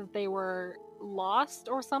think they said that they were lost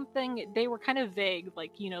or something. They were kind of vague,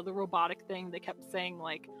 like, you know, the robotic thing. They kept saying,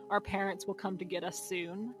 like, our parents will come to get us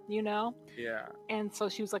soon, you know? Yeah. And so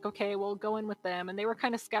she was like, okay, we'll go in with them. And they were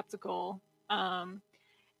kind of skeptical.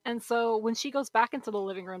 And so when she goes back into the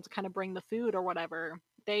living room to kind of bring the food or whatever,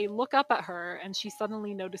 they look up at her and she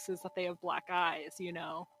suddenly notices that they have black eyes, you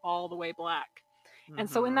know, all the way black. And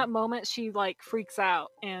so in that moment, she like freaks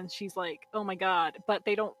out and she's like, oh my God, but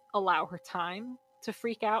they don't allow her time to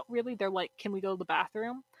freak out, really. They're like, can we go to the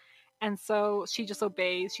bathroom? And so she just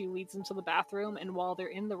obeys. She leads them to the bathroom. And while they're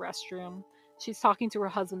in the restroom, she's talking to her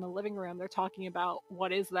husband in the living room. They're talking about,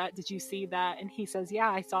 what is that? Did you see that? And he says,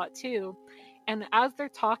 yeah, I saw it too. And as they're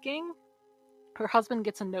talking, her husband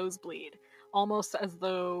gets a nosebleed, almost as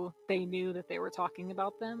though they knew that they were talking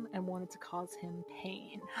about them and wanted to cause him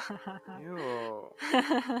pain. Ew.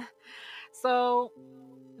 So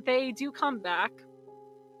they do come back,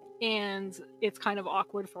 and it's kind of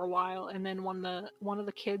awkward for a while, and then one of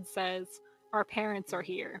the kids says, our parents are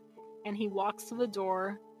here, and he walks to the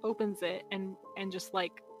door, opens it, and just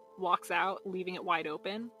like walks out, leaving it wide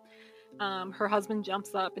open. Her husband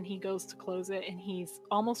jumps up and he goes to close it, and he's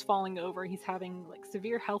almost falling over. He's having like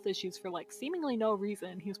severe health issues for like seemingly no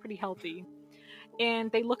reason. He was pretty healthy.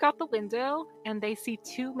 And they look out the window and they see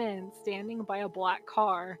 2 men standing by a black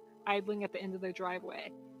car idling at the end of their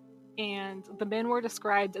driveway. And the men were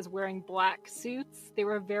described as wearing black suits. They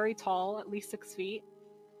were very tall, at least 6 feet.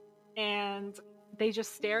 And they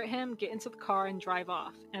just stare at him, get into the car, and drive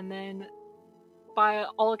off. And then, by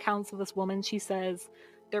all accounts of this woman, she says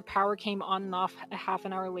their power came on and off a half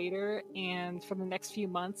an hour later, and for the next few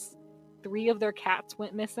months, 3 of their cats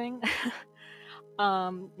went missing.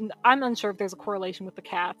 I'm unsure if there's a correlation with the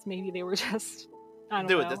cats. Maybe they were just, I don't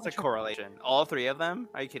know. Dude, that's a correlation. All 3 of them?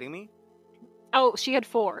 Are you kidding me? Oh, she had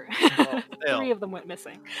 4. Oh, 3 of them went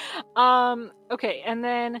missing. Okay, and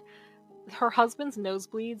then her husband's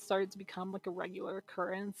nosebleeds started to become like a regular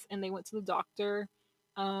occurrence, and they went to the doctor.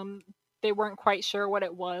 They weren't quite sure what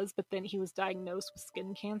it was, but then he was diagnosed with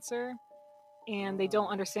skin cancer, and they don't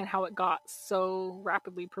understand how it got so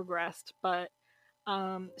rapidly progressed. But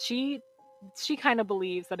she kind of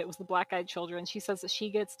believes that it was the black-eyed children. She says that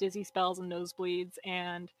she gets dizzy spells and nosebleeds,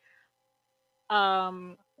 and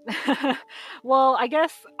well, I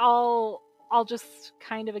guess I'll just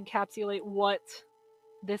kind of encapsulate what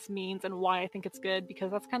this means and why I think it's good,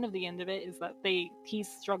 because that's kind of the end of it, is that he's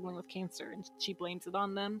struggling with cancer and she blames it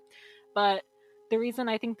on them. But the reason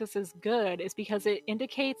I think this is good is because it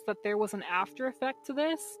indicates that there was an after effect to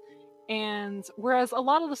this, And whereas a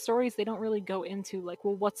lot of the stories, they don't really go into like,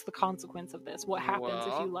 well, what's the consequence of this? What happens if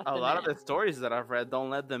you Well, let a them lot of in? the stories that I've read don't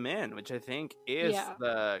let them in, which I think is Yeah.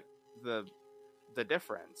 the the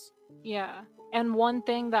difference. Yeah. And one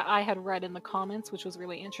thing that I had read in the comments, which was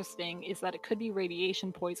really interesting, is that it could be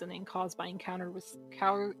radiation poisoning caused by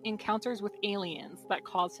encounters with aliens that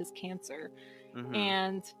caused his cancer. Mm-hmm.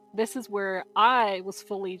 And this is where I was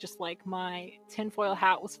fully just like, my tinfoil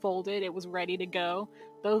hat was folded, it was ready to go.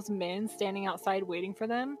 Those men standing outside waiting for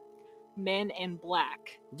them, men in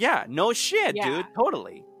black. Yeah, no shit, Yeah. dude.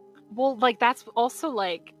 Totally. Well, like, that's also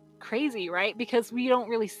like crazy, right? Because we don't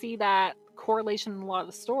really see that correlation in a lot of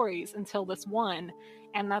the stories until this one.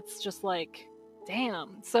 And that's just like,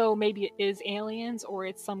 damn. So maybe it is aliens or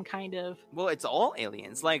it's some kind of. Well, it's all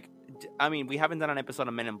aliens. Like, I mean, we haven't done an episode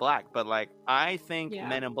of Men in Black, but like, I think Yeah.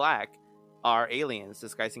 Men in Black are aliens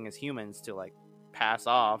disguising as humans to like pass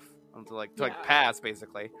off, to pass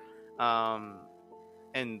basically.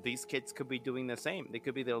 And these kids could be doing the same. They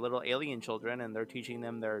could be their little alien children, and they're teaching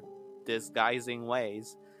them their disguising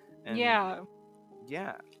ways. And Yeah.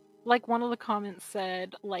 yeah. Like one of the comments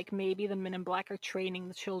said, like maybe the Men in Black are training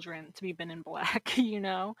the children to be Men in Black, you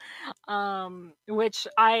know, which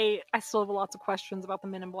I still have lots of questions about the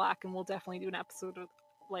Men in Black, and we'll definitely do an episode of,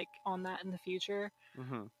 like, on that in the future.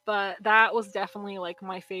 Mm-hmm. But that was definitely like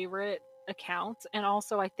my favorite account, and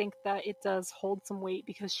also I think that it does hold some weight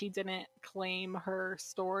because she didn't claim her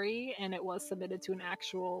story, and it was submitted to an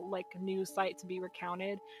actual like news site to be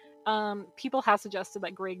recounted. People have suggested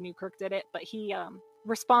that Greg Newkirk did it, but he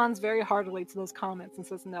responds very heartily to those comments and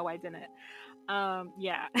says, no, I didn't.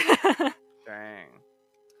 Yeah. Dang.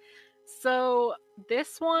 So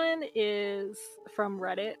this one is from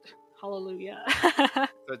Reddit. Hallelujah. So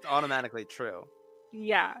it's automatically true.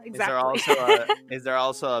 Yeah, exactly. Is there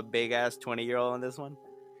also a big ass 20-year-old in this one?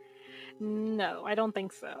 No, I don't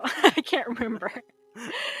think so. I can't remember.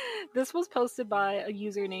 This was posted by a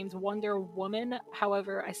user named Wonder Woman.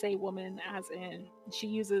 However, I say woman as in she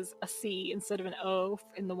uses a C instead of an O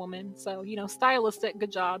in the woman. So, you know, stylistic,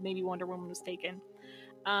 good job. Maybe Wonder Woman was taken.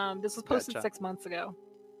 This was posted Gotcha. 6 months ago.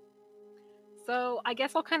 So I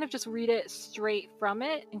guess I'll kind of just read it straight from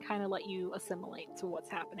it and kind of let you assimilate to what's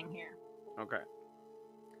happening here. Okay.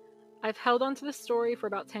 I've held on to this story for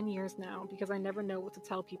about 10 years now because I never know what to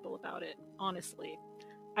tell people about it, honestly.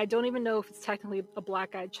 I don't even know if it's technically a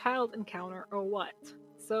black-eyed child encounter or what.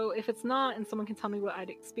 So if it's not and someone can tell me what I'd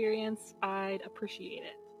experienced, I'd appreciate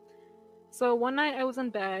it. So one night I was in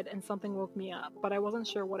bed and something woke me up, but I wasn't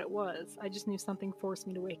sure what it was. I just knew something forced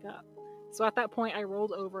me to wake up. So at that point I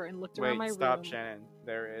rolled over and looked around my room. Wait, stop, Shannon.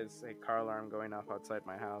 There is a car alarm going off outside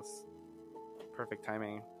my house. Perfect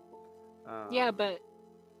timing. Yeah, but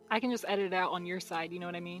I can just edit it out on your side, you know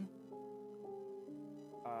what I mean?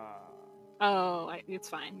 It's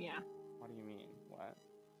fine, yeah. What do you mean? What?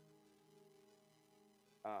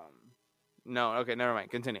 No, okay, never mind.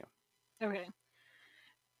 Continue. Okay.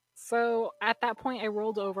 So at that point I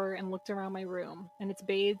rolled over and looked around my room, and it's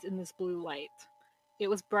bathed in this blue light. It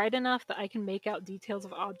was bright enough that I can make out details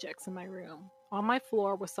of objects in my room. On my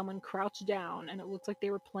floor was someone crouched down, and it looked like they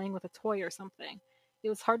were playing with a toy or something. It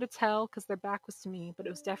was hard to tell because their back was to me, but it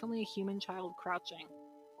was definitely a human child crouching.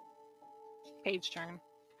 Page turn.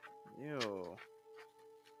 Ew.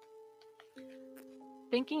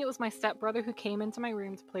 Thinking it was my stepbrother who came into my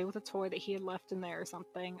room to play with a toy that he had left in there or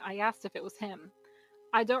something, I asked if it was him.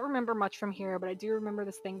 I don't remember much from here, but I do remember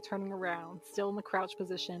this thing turning around, still in the crouch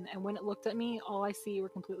position, and when it looked at me, all I see were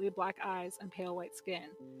completely black eyes and pale white skin.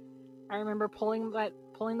 I remember pulling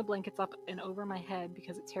the blankets up and over my head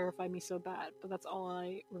because it terrified me so bad, but that's all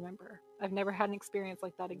I remember. I've never had an experience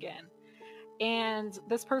like that again. And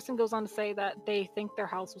this person goes on to say that they think their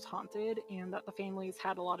house was haunted and that the families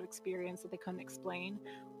had a lot of experience that they couldn't explain.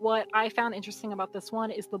 What I found interesting about this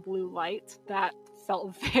one is the blue light that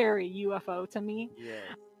felt very UFO to me.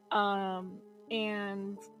 Yeah.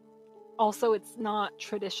 And also it's not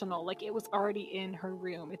traditional. Like, it was already in her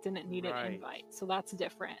room. It didn't need an invite. So that's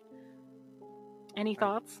different. Any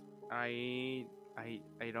thoughts? I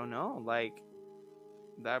don't know. Like,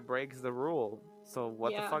 that breaks the rule. So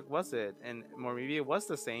what the fuck was it? And or maybe it was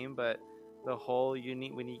the same, but the whole we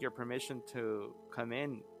need your permission to come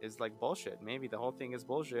in is like bullshit. Maybe the whole thing is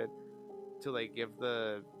bullshit to like give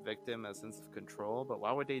the victim a sense of control. But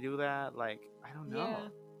why would they do that? Like, I don't know. Yeah.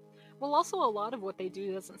 Well, also a lot of what they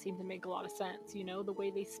do doesn't seem to make a lot of sense. You know, the way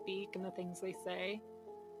they speak and the things they say.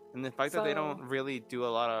 And the fact that they don't really do a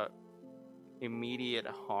lot of immediate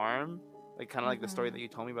harm, like kind of like the story that you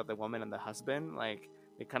told me about the woman and the husband, like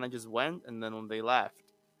they kind of just went and then they left.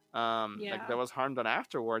 Like there was harm done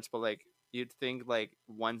afterwards, but like you'd think like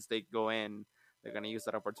once they go in, they're gonna use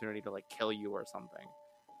that opportunity to like kill you or something.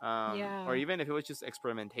 Yeah. Or even if it was just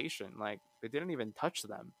experimentation, like they didn't even touch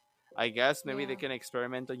them. I guess maybe they Yeah. can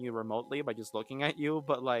experiment on you remotely by just looking at you,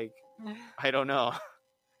 but like I don't know.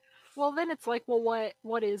 Well, then it's like, well,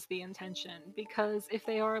 what is the intention? Because if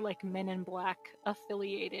they are like Men in Black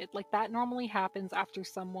affiliated, like that normally happens after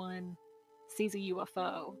someone sees a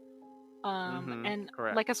UFO. And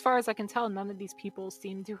Correct. like as far as I can tell, none of these people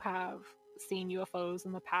seem to have seen UFOs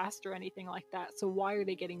in the past or anything like that. So why are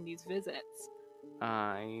they getting these visits?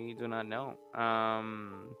 I do not know. I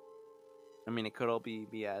mean, it could all be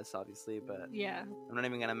BS, obviously, but Yeah. I'm not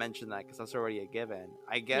even gonna mention that because that's already a given.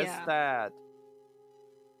 I guess Yeah. that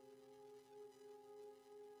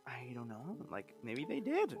I don't know. Like maybe they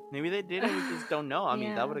did. Maybe they did, and we just don't know. I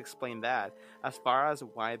mean, that would Yeah. explain that. As far as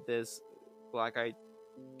why this black-eyed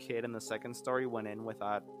kid in the second story went in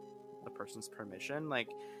without the person's permission,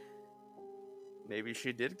 like maybe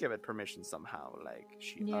she did give it permission somehow. Like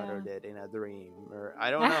she Yeah. uttered it in a dream, or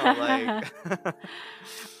I don't know. Like,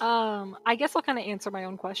 I guess I'll kind of answer my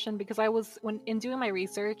own question because I was when in doing my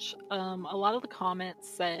research, a lot of the comments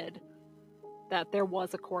said that there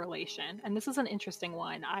was a correlation, and this is an interesting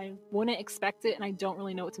one. I wouldn't expect it, and I don't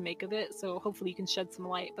really know what to make of it. So hopefully you can shed some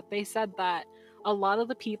light. But they said that a lot of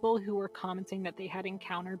the people who were commenting that they had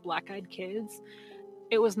encountered black-eyed kids,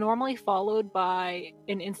 it was normally followed by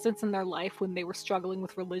an instance in their life when they were struggling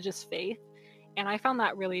with religious faith. And I found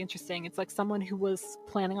that really interesting. It's like someone who was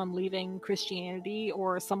planning on leaving Christianity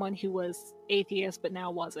or someone who was atheist but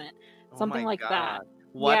now wasn't. oh Something my like that. god,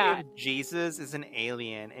 what Yeah. if Jesus is an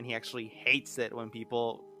alien and he actually hates it when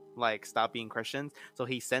people like stop being Christians? So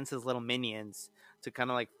he sends his little minions to kind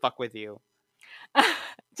of like fuck with you.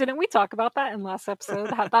 Didn't we talk about that in last episode?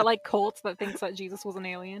 How that like cult that thinks that Jesus was an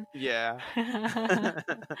alien? Yeah.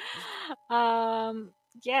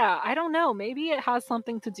 Yeah, I don't know. Maybe it has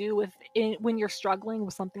something to do with when you're struggling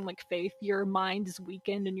with something like faith, your mind is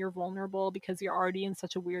weakened and you're vulnerable because you're already in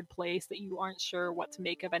such a weird place that you aren't sure what to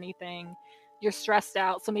make of anything. You're stressed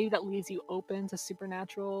out, so maybe that leaves you open to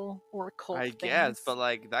supernatural or occult I things. guess, but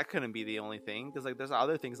like that couldn't be the only thing because like there's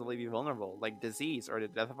other things that leave you vulnerable, like disease or the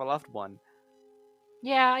death of a loved one.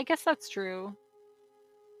 Yeah, I guess that's true.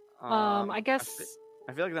 I guess.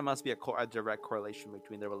 I feel like there must be a direct correlation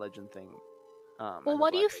between the religion thing. Well, And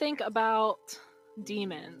what the do you black think about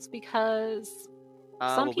demons? Because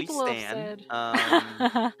some well, we people have stand.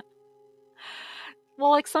 said. Well,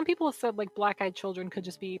 like some people have said, like black-eyed children could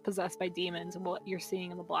just be possessed by demons, and what you're seeing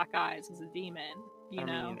in the black eyes is a demon. You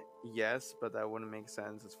know? I mean, yes, but that wouldn't make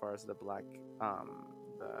sense as far as the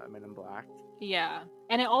Men in Black. Yeah,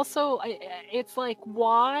 and it also it's like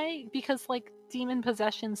why? Because like demon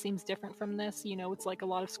possession seems different from this. You know, it's like a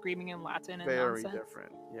lot of screaming in Latin and Very nonsense.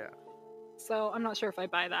 different, yeah. So I'm not sure if I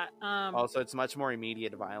buy that. Also, it's much more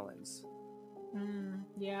immediate violence.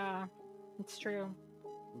 Yeah, it's true.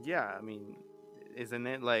 Yeah, I mean, isn't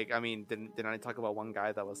it? Like, I mean, didn't I talk about one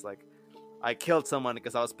guy that was like, I killed someone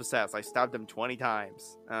because I was possessed. I stabbed him 20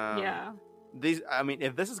 times. Yeah. I mean,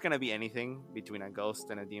 if this is gonna be anything between a ghost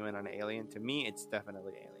and a demon and an alien, to me, it's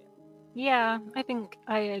definitely alien. Yeah, I think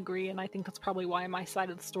I agree, and I think that's probably why my side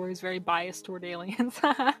of the story is very biased toward aliens.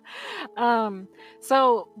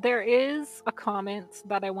 So there is a comment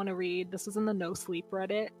that I want to read. This is in the No Sleep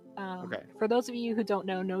Reddit. Okay. For those of you who don't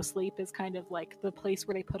know, No Sleep is kind of like the place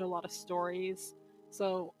where they put a lot of stories.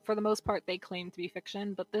 So for the most part, they claim to be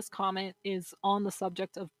fiction, but this comment is on the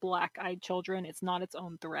subject of black-eyed children. It's not its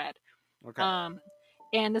own thread. Okay.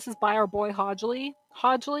 And this is by our boy Hodgley.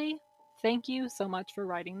 Hodgley, thank you so much for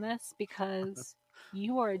writing this because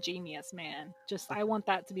you are a genius, man. I want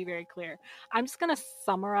that to be very clear. I'm just gonna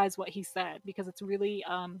summarize what he said because it's really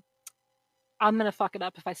I'm gonna fuck it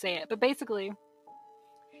up if I say it. But basically,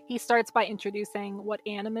 he starts by introducing what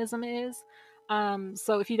animism is.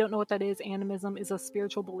 So if you don't know what that is, animism is a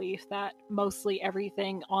spiritual belief that mostly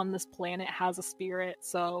everything on this planet has a spirit.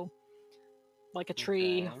 So like a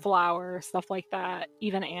tree, Okay. flower, stuff like that,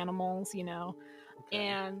 even animals, you know. Okay.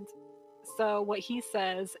 And so what he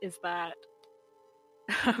says is that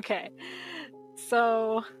okay.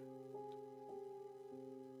 So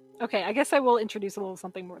okay, I guess I will introduce a little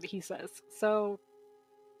something more that he says. So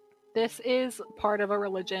this is part of a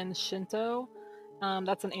religion, Shinto.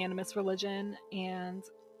 That's an animist religion, and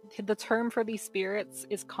the term for these spirits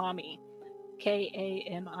is kami,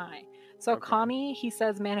 Kami. So Okay. kami, he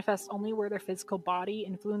says, manifests only where their physical body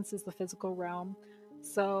influences the physical realm.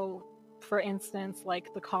 So, for instance,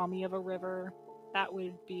 like the kami of a river, that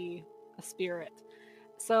would be a spirit.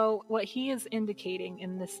 So, what he is indicating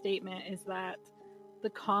in this statement is that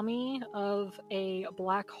the kami of a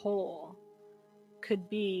black hole could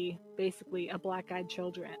be basically a black-eyed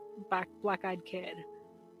kid,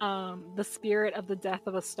 the spirit of the death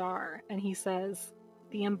of a star. And he says,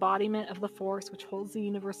 the embodiment of the force which holds the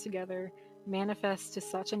universe together manifests to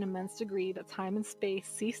such an immense degree that time and space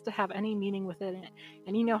cease to have any meaning within it.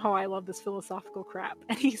 And you know how I love this philosophical crap.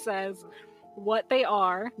 And he says, what they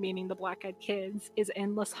are, meaning the black-eyed kids, is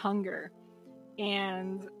endless hunger.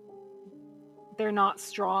 And they're not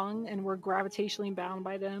strong, and we're gravitationally bound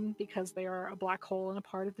by them because they are a black hole and a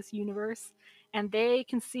part of this universe. And they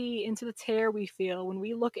can see into the terror we feel when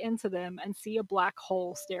we look into them and see a black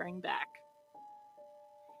hole staring back.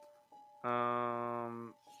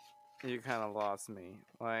 You kind of lost me.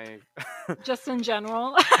 Like, just in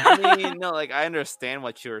general. I mean, no, like I understand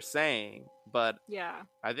what you're saying, but yeah,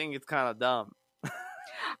 I think it's kind of dumb.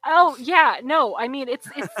 Oh yeah, no, I mean it's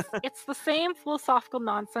the same philosophical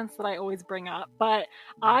nonsense that I always bring up, but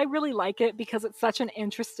I really like it because it's such an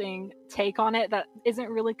interesting take on it that isn't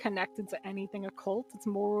really connected to anything occult. It's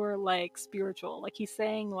more like spiritual. Like he's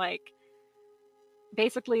saying, like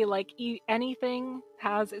basically, like anything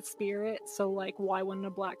has its spirit, so like why wouldn't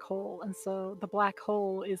a black hole? And so the black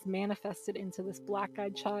hole is manifested into this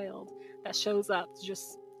black-eyed child that shows up to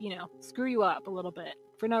just, screw you up a little bit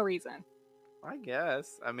for no reason. I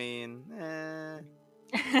guess. I mean, I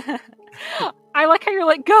like how you're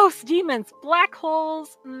like, ghosts, demons, black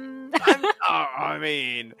holes. I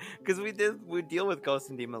mean, because we deal with ghosts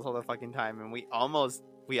and demons all the fucking time, and we almost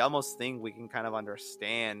think we can kind of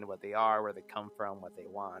understand what they are, where they come from, what they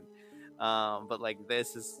want. But like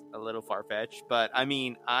this is a little far-fetched. But I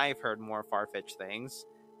mean, I've heard more far-fetched things.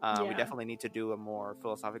 We definitely need to do a more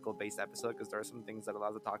philosophical based episode because there are some things that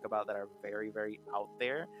allows to talk about that are very, very out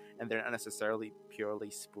there and they're not necessarily purely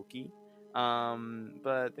spooky.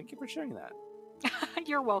 But thank you for sharing that.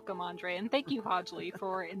 You're welcome, Andre, and thank you, Hodgley,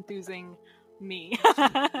 for enthusing me.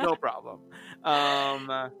 No problem.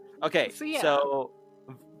 Okay, so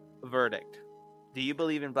verdict. Do you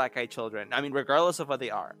believe in black-eyed children? I mean, regardless of what they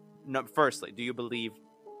are. No, firstly, do you believe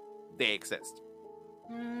they exist?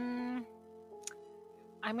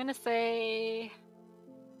 I'm going to say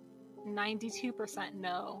 92%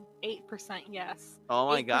 no, 8% yes. Oh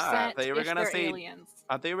my god. I thought you were going to say aliens.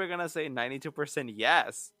 I thought you were going to say 92%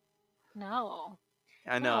 yes. No.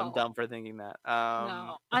 I know, I'm dumb for thinking that.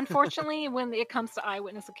 No. Unfortunately, when it comes to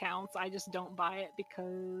eyewitness accounts, I just don't buy it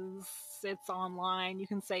because it's online. You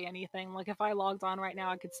can say anything. Like, if I logged on right now,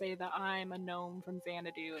 I could say that I'm a gnome from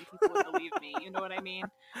Xanadu and people would believe me. You know what I mean?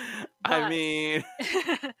 But I mean...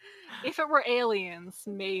 if it were aliens,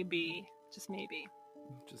 maybe. Just maybe.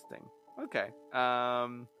 Interesting. Okay.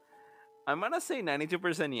 I'm going to say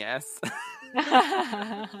 92% yes.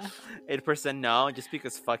 8% no, just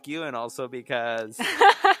because fuck you, and also because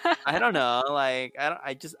I don't know, like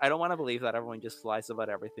I don't want to believe that everyone just lies about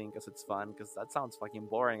everything because it's fun, because that sounds fucking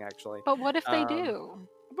boring actually. But what if they do?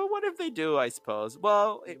 But what if they do, I suppose?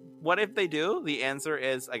 Well, what if they do? The answer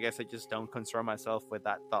is, I guess I just don't concern myself with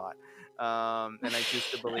that thought. And I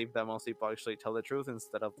choose to believe that most people actually tell the truth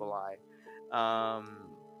instead of the lie.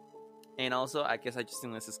 And also, I guess I just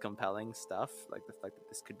think this is compelling stuff, like the fact that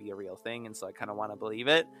this could be a real thing, and so I kind of want to believe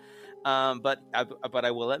it. But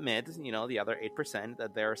I will admit, the other 8%,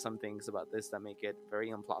 that there are some things about this that make it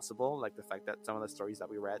very implausible, like the fact that some of the stories that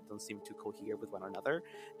we read don't seem to cohere with one another,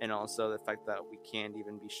 and also the fact that we can't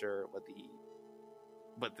even be sure what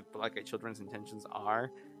the black-eyed children's intentions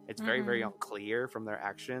are. It's very, very unclear from their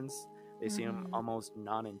actions. They seem almost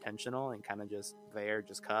non-intentional and kind of just there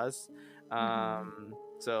just cause.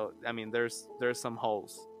 So I mean, there's some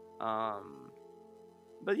holes.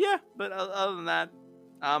 But yeah, but other than that,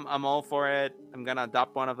 I'm all for it. I'm gonna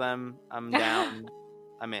adopt one of them. I'm down.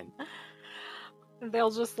 I'm in.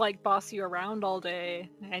 They'll just like boss you around all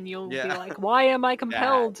day, and you'll be like, "Why am I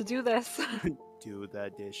compelled to do this?" Do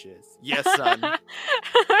the dishes. Yes, son.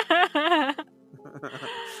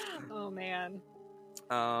 Oh man.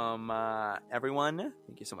 Everyone,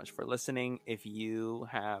 thank you so much for listening. If you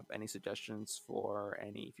have any suggestions for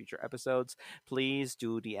any future episodes, please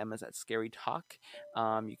do DM us at Scary Talk.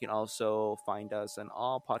 You can also find us on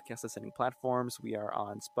all podcast listening platforms. We are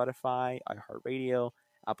on Spotify, iHeartRadio,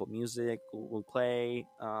 Apple Music, Google Play.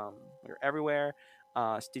 We're everywhere.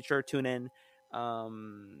 Stitcher, TuneIn.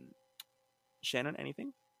 Shannon,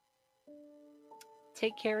 anything?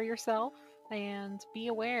 Take care of yourself and be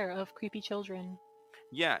aware of creepy children.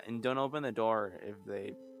 Yeah, and don't open the door if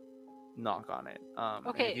they knock on it.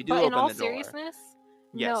 Okay, if you do but in all the seriousness,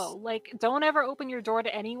 yes. No, like, don't ever open your door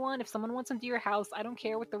to anyone. If someone wants into your house, I don't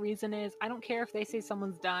care what the reason is. I don't care if they say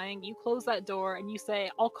someone's dying. You close that door and you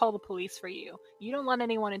say, I'll call the police for you. You don't let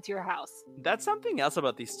anyone into your house. That's something else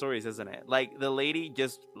about these stories, isn't it? Like, the lady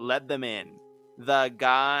just let them in. the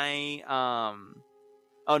guy,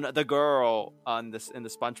 oh no, the girl on this in the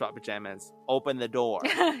SpongeBob pajamas opened the door.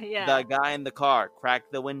 Yeah. The guy in the car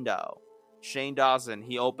cracked the window. Shane Dawson,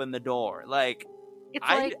 he opened the door. Like, It's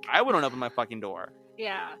I wouldn't open my fucking door.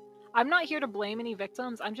 yeah. I'm not here to blame any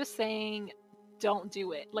victims. I'm just saying don't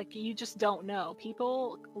do it. Like, you just don't know.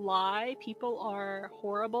 People lie. People are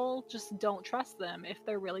horrible. Just don't trust them. If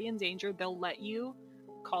they're really in danger, they'll let you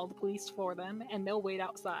call the police for them and they'll wait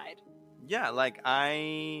outside. Yeah, like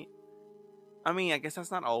I mean, I guess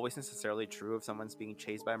that's not always necessarily true if someone's being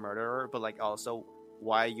chased by a murderer, but like also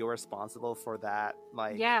why you're responsible for that,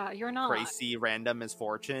 like, Yeah, you're not. crazy random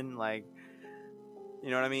misfortune, like, you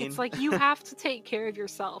know what I mean? It's like you have to take care of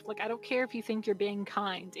yourself. Like, I don't care if you think you're being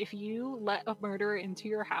kind. If you let a murderer into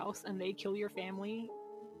your house and they kill your family,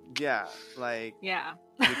 yeah, like, yeah.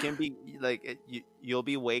 you can be like you'll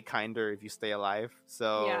be way kinder if you stay alive.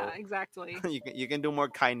 So Yeah, exactly. you can do more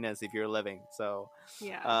kindness if you're living. So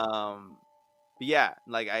Yeah. but yeah,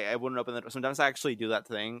 like I wouldn't open the door. Sometimes I actually do that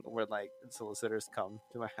thing where like solicitors come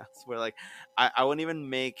to my house where like I wouldn't even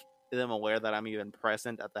make them aware that I'm even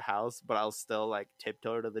present at the house, but I'll still like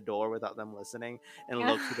tiptoe to the door without them listening and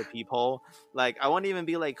look through the peephole. Like I won't even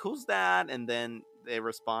be like, "Who's that?" And then they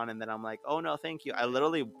respond, and then I'm like, "Oh no, thank you." I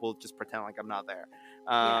literally will just pretend like I'm not there.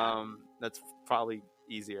 That's probably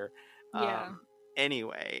easier. Yeah.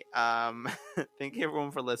 Anyway, thank you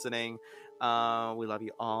everyone for listening. We love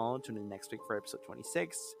you all. Tune in next week for episode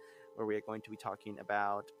 26, where we are going to be talking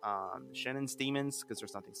about Shannon's demons, because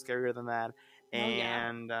there's nothing scarier than that.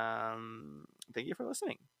 And thank you for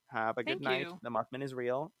listening. Have a good Thank night. you. The Mothman is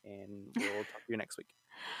real, and we'll talk to you next week.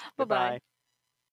 Bye-bye. Goodbye.